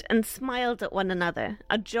chest and smiled at one another,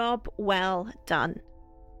 a job well done.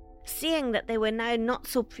 Seeing that they were now not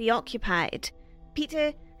so preoccupied,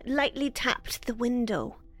 Peter lightly tapped the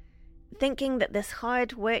window, thinking that this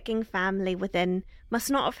hard-working family within must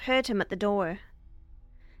not have heard him at the door.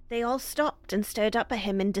 They all stopped and stared up at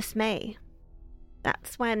him in dismay.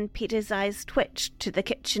 That's when Peter's eyes twitched to the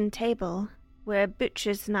kitchen table, where a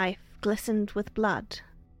butcher's knife glistened with blood.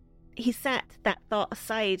 He set that thought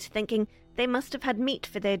aside, thinking they must have had meat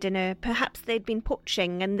for their dinner, perhaps they'd been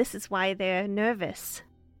poaching and this is why they're nervous.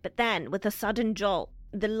 But then, with a sudden jolt,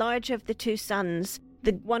 the larger of the 2 sons,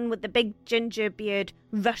 the one with the big ginger beard,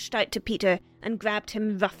 rushed out to Peter and grabbed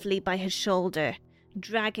him roughly by his shoulder,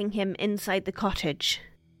 dragging him inside the cottage.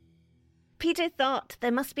 Peter thought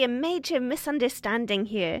there must be a major misunderstanding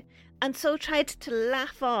here, and so tried to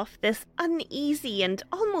laugh off this uneasy and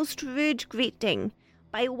almost rude greeting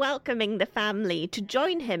by welcoming the family to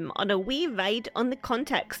join him on a wee ride on the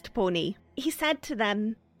context pony. He said to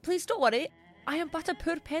them, "Please don't worry, I am but a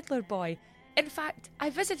poor peddler boy. In fact, I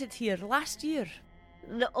visited here last year."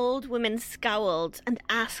 The old woman scowled and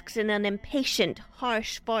asked in an impatient,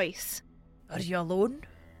 harsh voice, "Are you alone?"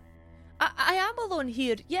 I am alone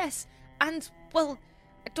here, yes, and, well,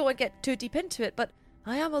 I don't want to get too deep into it, but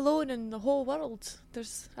I am alone in the whole world.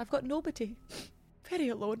 I've got nobody. Very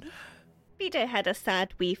alone. Peter had a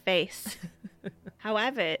sad wee face.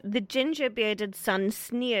 However, the ginger-bearded son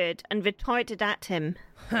sneered and retorted at him.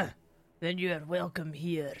 Then you are welcome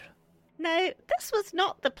here. Now, this was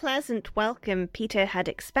not the pleasant welcome Peter had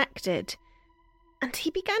expected, and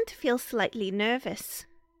he began to feel slightly nervous.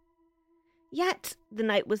 Yet, the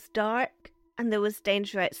night was dark, and there was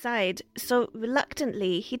danger outside, so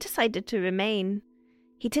reluctantly he decided to remain.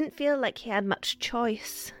 He didn't feel like he had much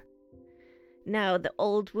choice. Now the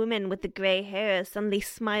old woman with the grey hair suddenly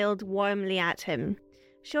smiled warmly at him,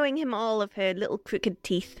 showing him all of her little crooked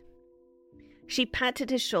teeth. She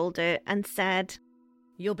patted his shoulder and said,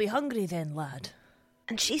 "You'll be hungry then, lad."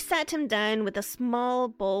 And she sat him down with a small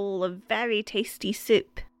bowl of very tasty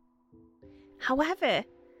soup. However,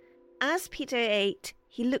 as Peter ate,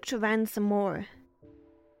 he looked around some more.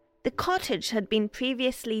 The cottage had been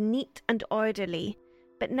previously neat and orderly,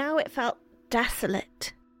 but now it felt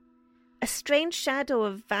desolate. A strange shadow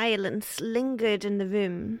of violence lingered in the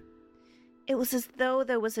room. It was as though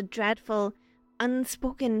there was a dreadful,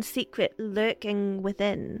 unspoken secret lurking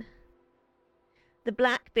within. The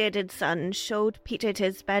black-bearded son showed Peter to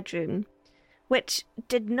his bedroom, which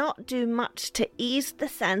did not do much to ease the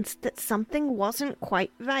sense that something wasn't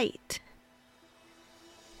quite right.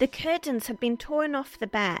 The curtains had been torn off the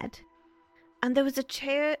bed, and there was a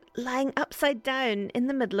chair lying upside down in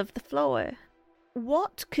the middle of the floor.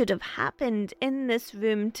 What could have happened in this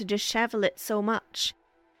room to dishevel it so much?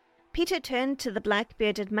 Peter turned to the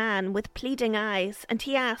black-bearded man with pleading eyes, and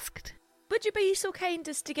he asked, "Would you be so kind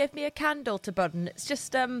as to give me a candle to burn? It's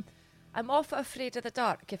just, I'm awful afraid of the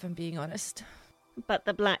dark, if I'm being honest." But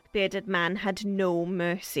the black-bearded man had no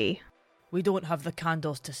mercy. "We don't have the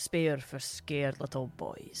candles to spare for scared little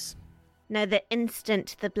boys." Now, the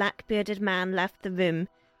instant the black-bearded man left the room,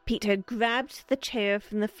 Peter grabbed the chair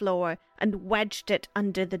from the floor and wedged it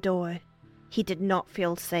under the door. He did not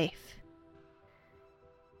feel safe.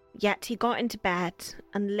 Yet he got into bed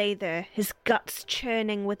and lay there, his guts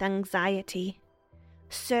churning with anxiety,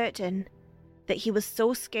 certain that he was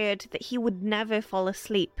so scared that he would never fall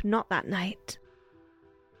asleep, not that night.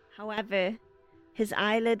 However, his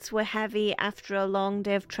eyelids were heavy after a long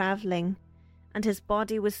day of travelling, and his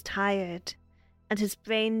body was tired, and his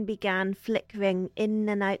brain began flickering in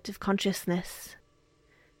and out of consciousness.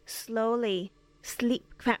 Slowly,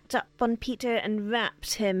 sleep crept up on Peter and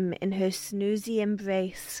wrapped him in her snoozy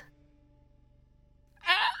embrace.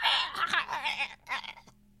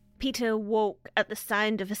 Peter woke at the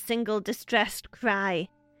sound of a single distressed cry.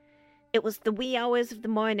 It was the wee hours of the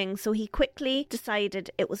morning, so he quickly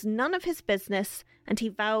decided it was none of his business, and he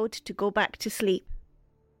vowed to go back to sleep.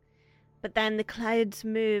 But then the clouds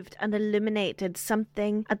moved and illuminated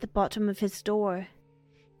something at the bottom of his door.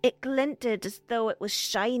 It glinted as though it was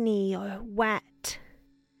shiny or wet.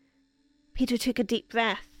 Peter took a deep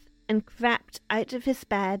breath and crept out of his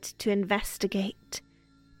bed to investigate.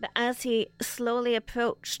 But as he slowly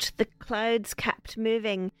approached, the clouds kept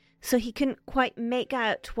moving, so he couldn't quite make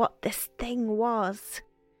out what this thing was.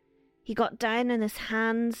 He got down on his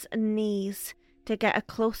hands and knees to get a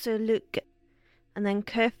closer look, and then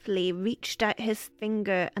carefully reached out his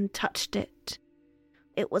finger and touched it.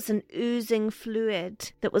 It was an oozing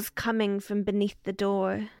fluid that was coming from beneath the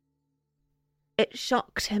door. It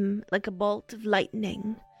shocked him like a bolt of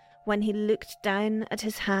lightning when he looked down at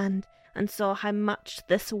his hand and saw how much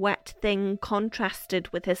this wet thing contrasted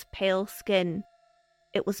with his pale skin.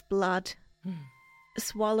 It was blood.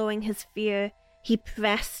 Swallowing his fear, he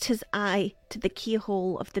pressed his eye to the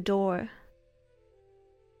keyhole of the door.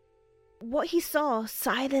 What he saw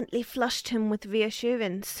silently flushed him with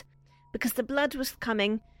reassurance, because the blood was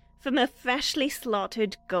coming from a freshly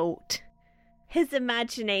slaughtered goat. His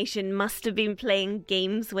imagination must have been playing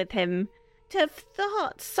games with him, to have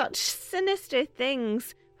thought such sinister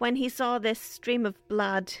things when he saw this stream of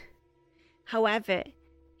blood. However,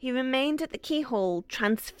 he remained at the keyhole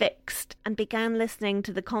transfixed and began listening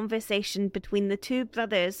to the conversation between the two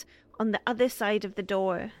brothers on the other side of the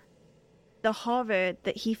door. The horror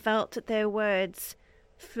that he felt at their words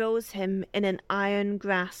froze him in an iron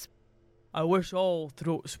grasp. "I wish all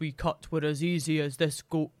throats we cut were as easy as this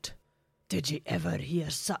goat. Did you ever hear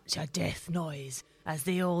such a death noise as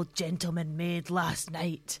the old gentleman made last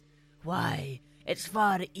night? Why, it's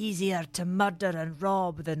far easier to murder and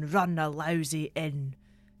rob than run a lousy inn.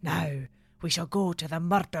 Now, we shall go to the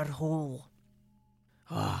murder hole."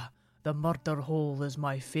 "Ah, the murder hole is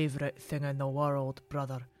my favourite thing in the world,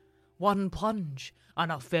 brother. One plunge,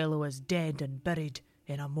 and a fellow is dead and buried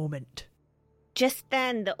in a moment." Just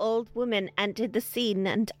then the old woman entered the scene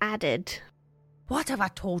and added, "What have I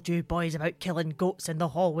told you boys about killing goats in the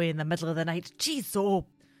hallway in the middle of the night? Gee, so...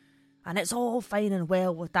 And it's all fine and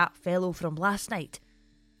well with that fellow from last night,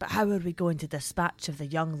 but how are we going to dispatch of the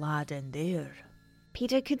young lad in there?"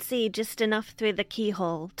 Peter could see just enough through the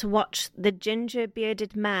keyhole to watch the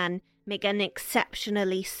ginger-bearded man make an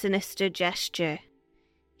exceptionally sinister gesture.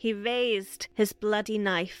 He raised his bloody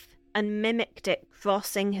knife and mimicked it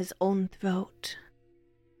crossing his own throat.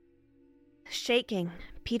 Shaking,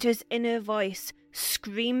 Peter's inner voice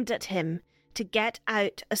screamed at him to get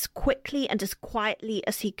out as quickly and as quietly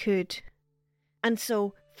as he could. And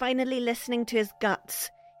so, finally listening to his guts,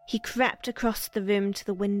 he crept across the room to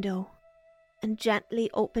the window and gently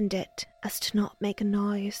opened it as to not make a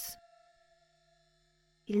noise.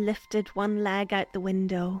 He lifted one leg out the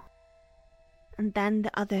window, and then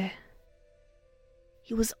the other.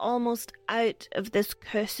 He was almost out of this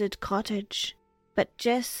cursed cottage, but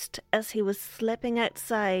just as he was slipping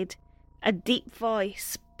outside, a deep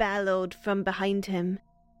voice bellowed from behind him.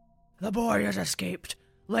 "The boy has escaped.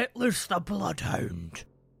 Let loose the bloodhound."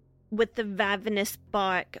 With the ravenous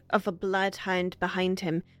bark of a bloodhound behind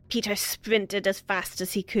him, Peter sprinted as fast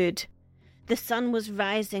as he could. The sun was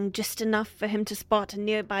rising just enough for him to spot a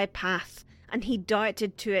nearby path, and he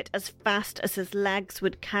darted to it as fast as his legs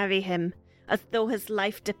would carry him, as though his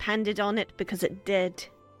life depended on it, because it did.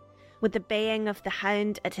 With the baying of the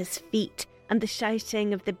hound at his feet and the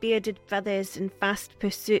shouting of the bearded brothers in fast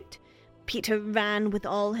pursuit, Peter ran with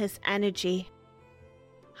all his energy.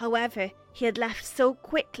 However, he had left so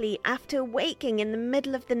quickly after waking in the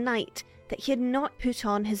middle of the night that he had not put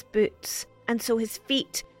on his boots, and so his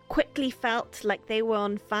feet quickly felt like they were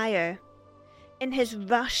on fire. In his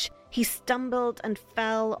rush, he stumbled and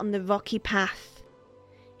fell on the rocky path.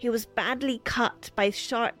 He was badly cut by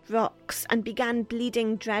sharp rocks and began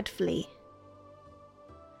bleeding dreadfully.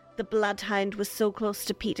 The bloodhound was so close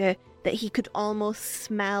to Peter that he could almost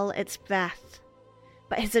smell its breath.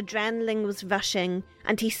 But his adrenaline was rushing,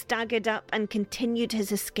 and he staggered up and continued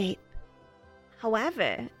his escape.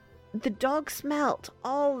 However, the dog smelt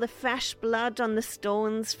all the fresh blood on the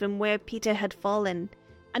stones from where Peter had fallen,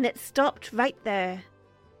 and it stopped right there,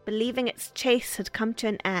 believing its chase had come to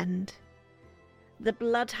an end. The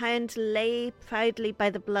bloodhound lay proudly by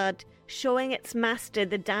the blood, showing its master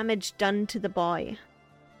the damage done to the boy.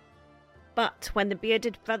 But when the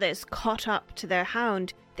bearded brothers caught up to their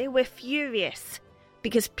hound, they were furious,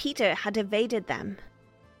 because Peter had evaded them.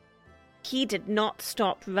 He did not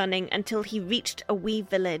stop running until he reached a wee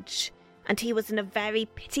village, and he was in a very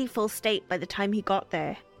pitiful state by the time he got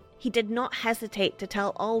there. He did not hesitate to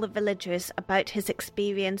tell all the villagers about his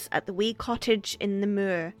experience at the wee cottage in the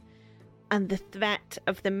moor, and the threat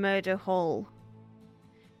of the murder hole.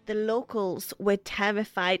 The locals were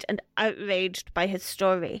terrified and outraged by his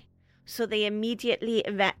story, so they immediately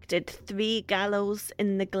erected 3 gallows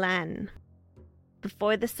in the glen.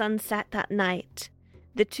 Before the sun set that night,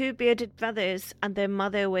 the 2 bearded brothers and their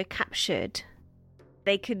mother were captured.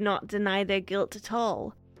 They could not deny their guilt at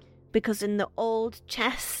all, because in the old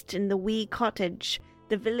chest in the wee cottage,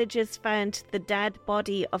 the villagers found the dead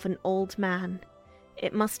body of an old man.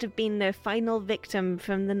 It must have been their final victim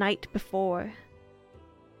from the night before.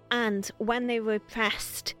 And when they were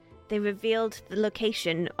pressed, they revealed the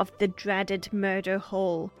location of the dreaded murder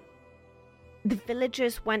hole. The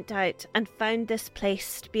villagers went out and found this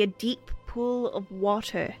place to be a deep pool of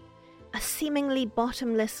water, a seemingly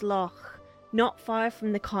bottomless loch, not far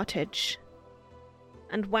from the cottage.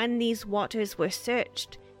 And when these waters were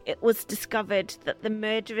searched, it was discovered that the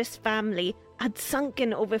murderous family had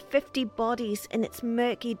sunken over 50 bodies in its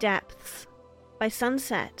murky depths. By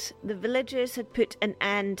sunset, the villagers had put an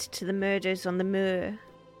end to the murders on the moor.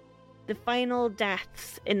 The final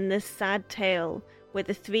deaths in this sad tale were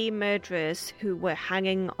the 3 murderers who were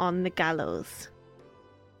hanging on the gallows.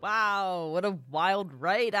 Wow, what a wild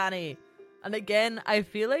ride, Annie. And again, I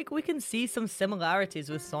feel like we can see some similarities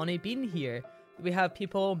with Sawney Bean here. We have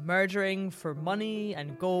people murdering for money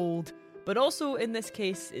and gold, but also in this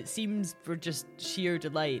case, it seems for just sheer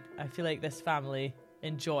delight. I feel like this family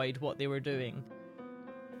enjoyed what they were doing.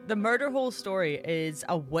 The murder hole story is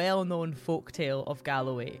a well-known folktale of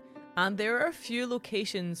Galloway, and there are a few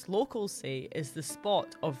locations locals say is the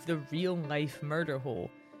spot of the real-life murder hole.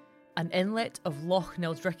 An inlet of Loch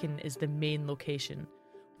Neldricken is the main location,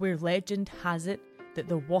 where legend has it that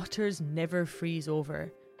the waters never freeze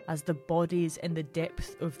over, as the bodies in the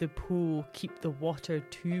depth of the pool keep the water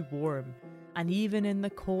too warm, and even in the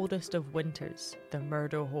coldest of winters, the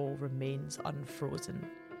murder hole remains unfrozen.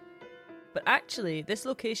 But actually, this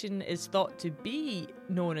location is thought to be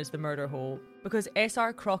known as the murder hole because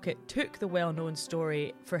S.R. Crockett took the well-known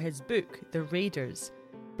story for his book, The Raiders,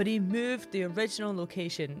 but he moved the original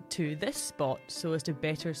location to this spot so as to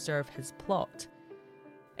better serve his plot.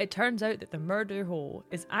 It turns out that the murder hole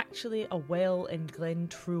is actually a well in Glen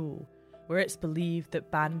Trool, where it's believed that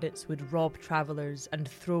bandits would rob travellers and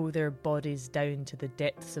throw their bodies down to the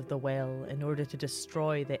depths of the well in order to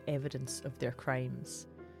destroy the evidence of their crimes.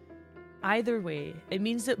 Either way, it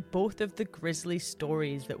means that both of the grisly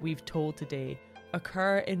stories that we've told today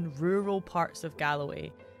occur in rural parts of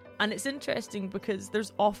Galloway, and it's interesting because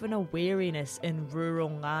there's often a wariness in rural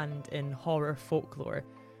land in horror folklore.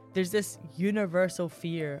 There's this universal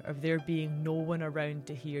fear of there being no one around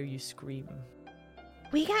to hear you scream.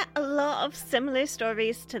 We get a lot of similar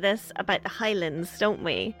stories to this about the Highlands, don't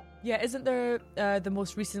we? Yeah, isn't there the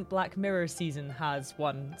most recent Black Mirror season has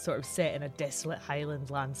one sort of set in a desolate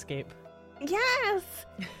Highland landscape? Yes!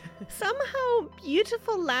 Somehow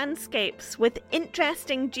beautiful landscapes with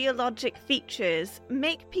interesting geologic features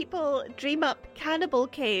make people dream up cannibal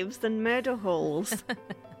caves and murder holes.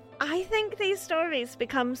 I think these stories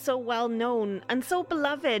become so well known and so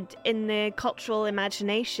beloved in the cultural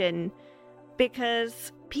imagination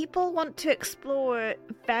because people want to explore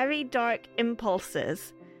very dark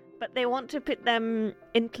impulses, but they want to put them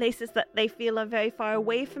in places that they feel are very far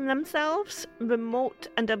away from themselves, remote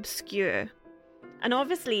and obscure. And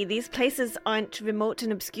obviously these places aren't remote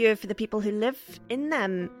and obscure for the people who live in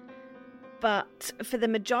them. But for the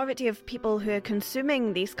majority of people who are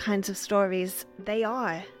consuming these kinds of stories, they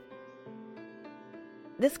are.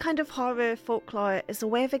 This kind of horror folklore is a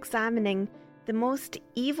way of examining the most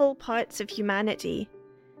evil parts of humanity,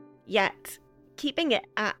 yet keeping it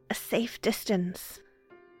at a safe distance.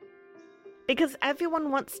 Because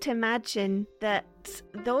everyone wants to imagine that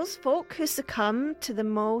those folk who succumb to the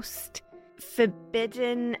most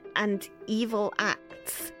forbidden and evil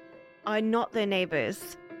acts are not their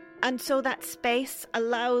neighbours. And so that space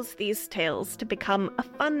allows these tales to become a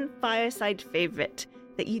fun fireside favourite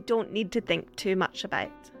that you don't need to think too much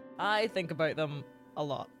about. I think about them a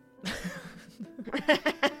lot.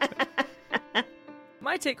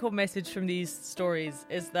 My take-home message from these stories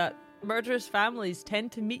is that murderous families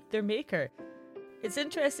tend to meet their maker. It's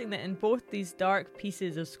interesting that in both these dark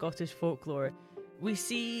pieces of Scottish folklore, we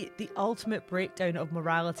see the ultimate breakdown of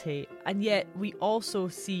morality, and yet we also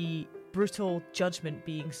see brutal judgment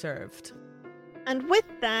being served. And with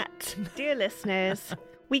that, dear listeners,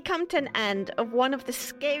 we come to an end of one of the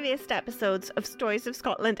scariest episodes of Stories of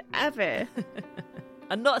Scotland ever.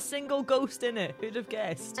 And not a single ghost in it, who'd have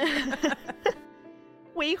guessed?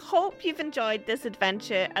 We hope you've enjoyed this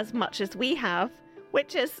adventure as much as we have,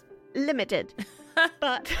 which is limited.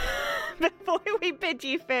 But before we bid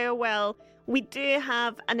you farewell, we do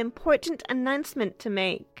have an important announcement to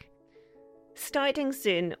make. Starting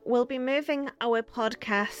soon, we'll be moving our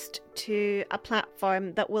podcast to a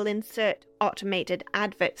platform that will insert automated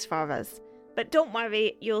adverts for us. But don't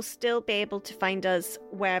worry, you'll still be able to find us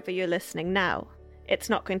wherever you're listening now. It's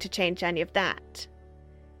not going to change any of that.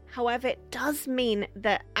 However, it does mean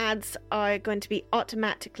that ads are going to be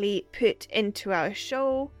automatically put into our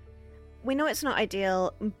show. We know it's not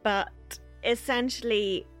ideal, but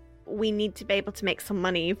essentially we need to be able to make some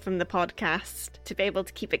money from the podcast to be able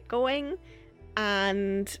to keep it going.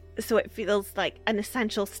 And so it feels like an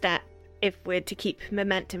essential step if we're to keep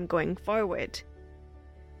momentum going forward.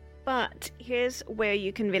 But here's where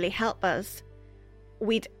you can really help us.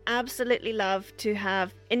 We'd absolutely love to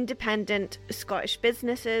have independent Scottish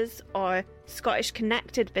businesses or Scottish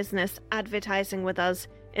connected business advertising with us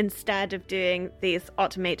instead of doing these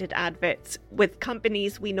automated adverts with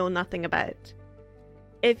companies we know nothing about.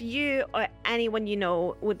 If you or anyone you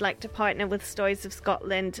know would like to partner with Stories of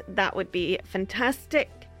Scotland, that would be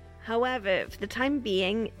fantastic. However, for the time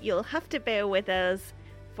being, you'll have to bear with us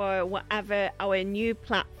for whatever our new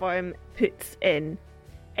platform puts in.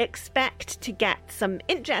 Expect to get some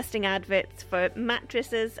interesting adverts for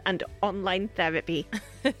mattresses and online therapy.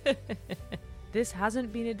 This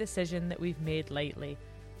hasn't been a decision that we've made lightly,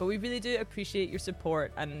 but we really do appreciate your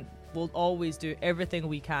support and we'll always do everything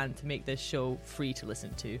we can to make this show free to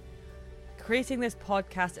listen to. Creating this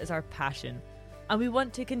podcast is our passion, and we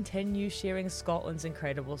want to continue sharing Scotland's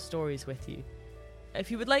incredible stories with you. If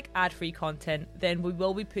you would like ad-free content, then we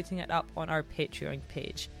will be putting it up on our Patreon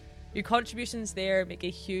page. Your contributions there make a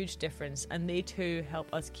huge difference, and they too help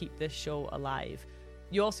us keep this show alive.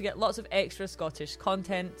 You also get lots of extra Scottish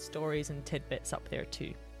content, stories and tidbits up there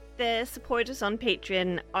too. The supporters on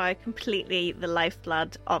Patreon are completely the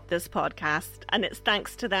lifeblood of this podcast, and it's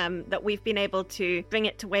thanks to them that we've been able to bring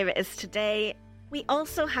it to where it is today. We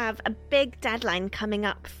also have a big deadline coming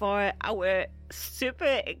up for our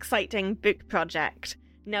super exciting book project.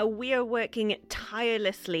 Now, we are working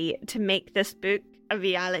tirelessly to make this book a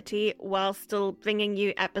reality while still bringing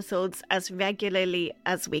you episodes as regularly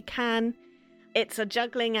as we can. It's a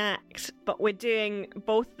juggling act, but we're doing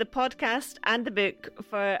both the podcast and the book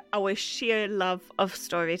for our sheer love of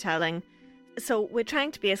storytelling. So we're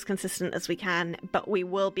trying to be as consistent as we can, but we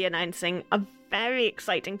will be announcing a very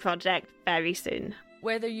exciting project very soon.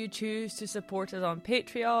 Whether you choose to support us on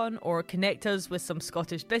Patreon or connect us with some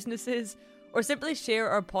Scottish businesses or simply share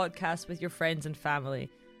our podcast with your friends and family,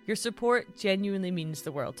 your support genuinely means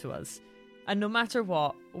the world to us. And no matter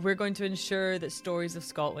what, we're going to ensure that Stories of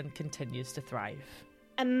Scotland continues to thrive.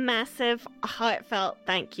 A massive, heartfelt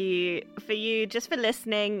thank you for you just for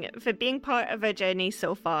listening, for being part of our journey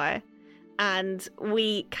so far. And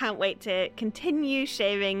we can't wait to continue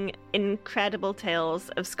sharing incredible tales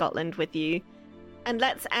of Scotland with you. And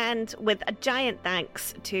let's end with a giant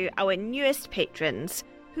thanks to our newest patrons,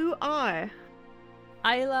 who are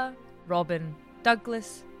Isla, Robin,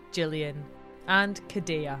 Douglas, Gillian, and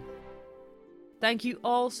Kadea. Thank you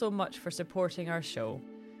all so much for supporting our show.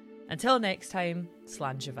 Until next time,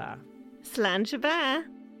 Slán Siva. Slán Siva.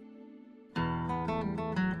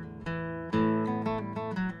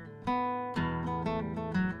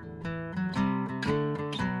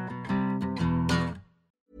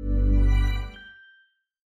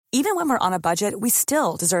 Even when we're on a budget, we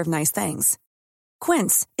still deserve nice things.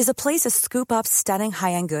 Quince is a place to scoop up stunning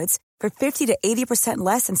high-end goods for 50 to 80%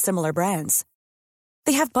 less than similar brands.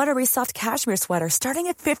 They have buttery soft cashmere sweaters starting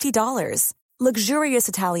at $50, luxurious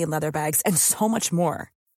Italian leather bags, and so much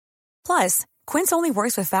more. Plus, Quince only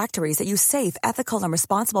works with factories that use safe, ethical, and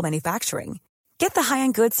responsible manufacturing. Get the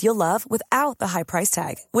high-end goods you'll love without the high price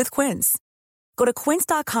tag with Quince. Go to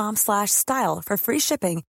quince.com/style for free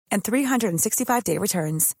shipping and 365-day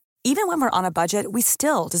returns. Even when we're on a budget, we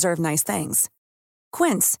still deserve nice things.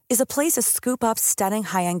 Quince is a place to scoop up stunning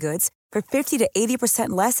high-end goods for 50 to 80%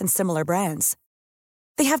 less than similar brands.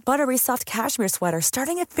 They have buttery soft cashmere sweaters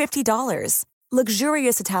starting at $50,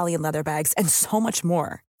 luxurious Italian leather bags, and so much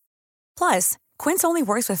more. Plus, Quince only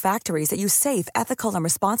works with factories that use safe, ethical, and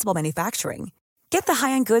responsible manufacturing. Get the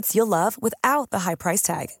high-end goods you'll love without the high price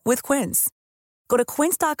tag with Quince. Go to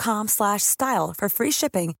quince.com/style for free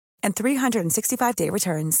shipping and 365-day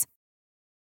returns.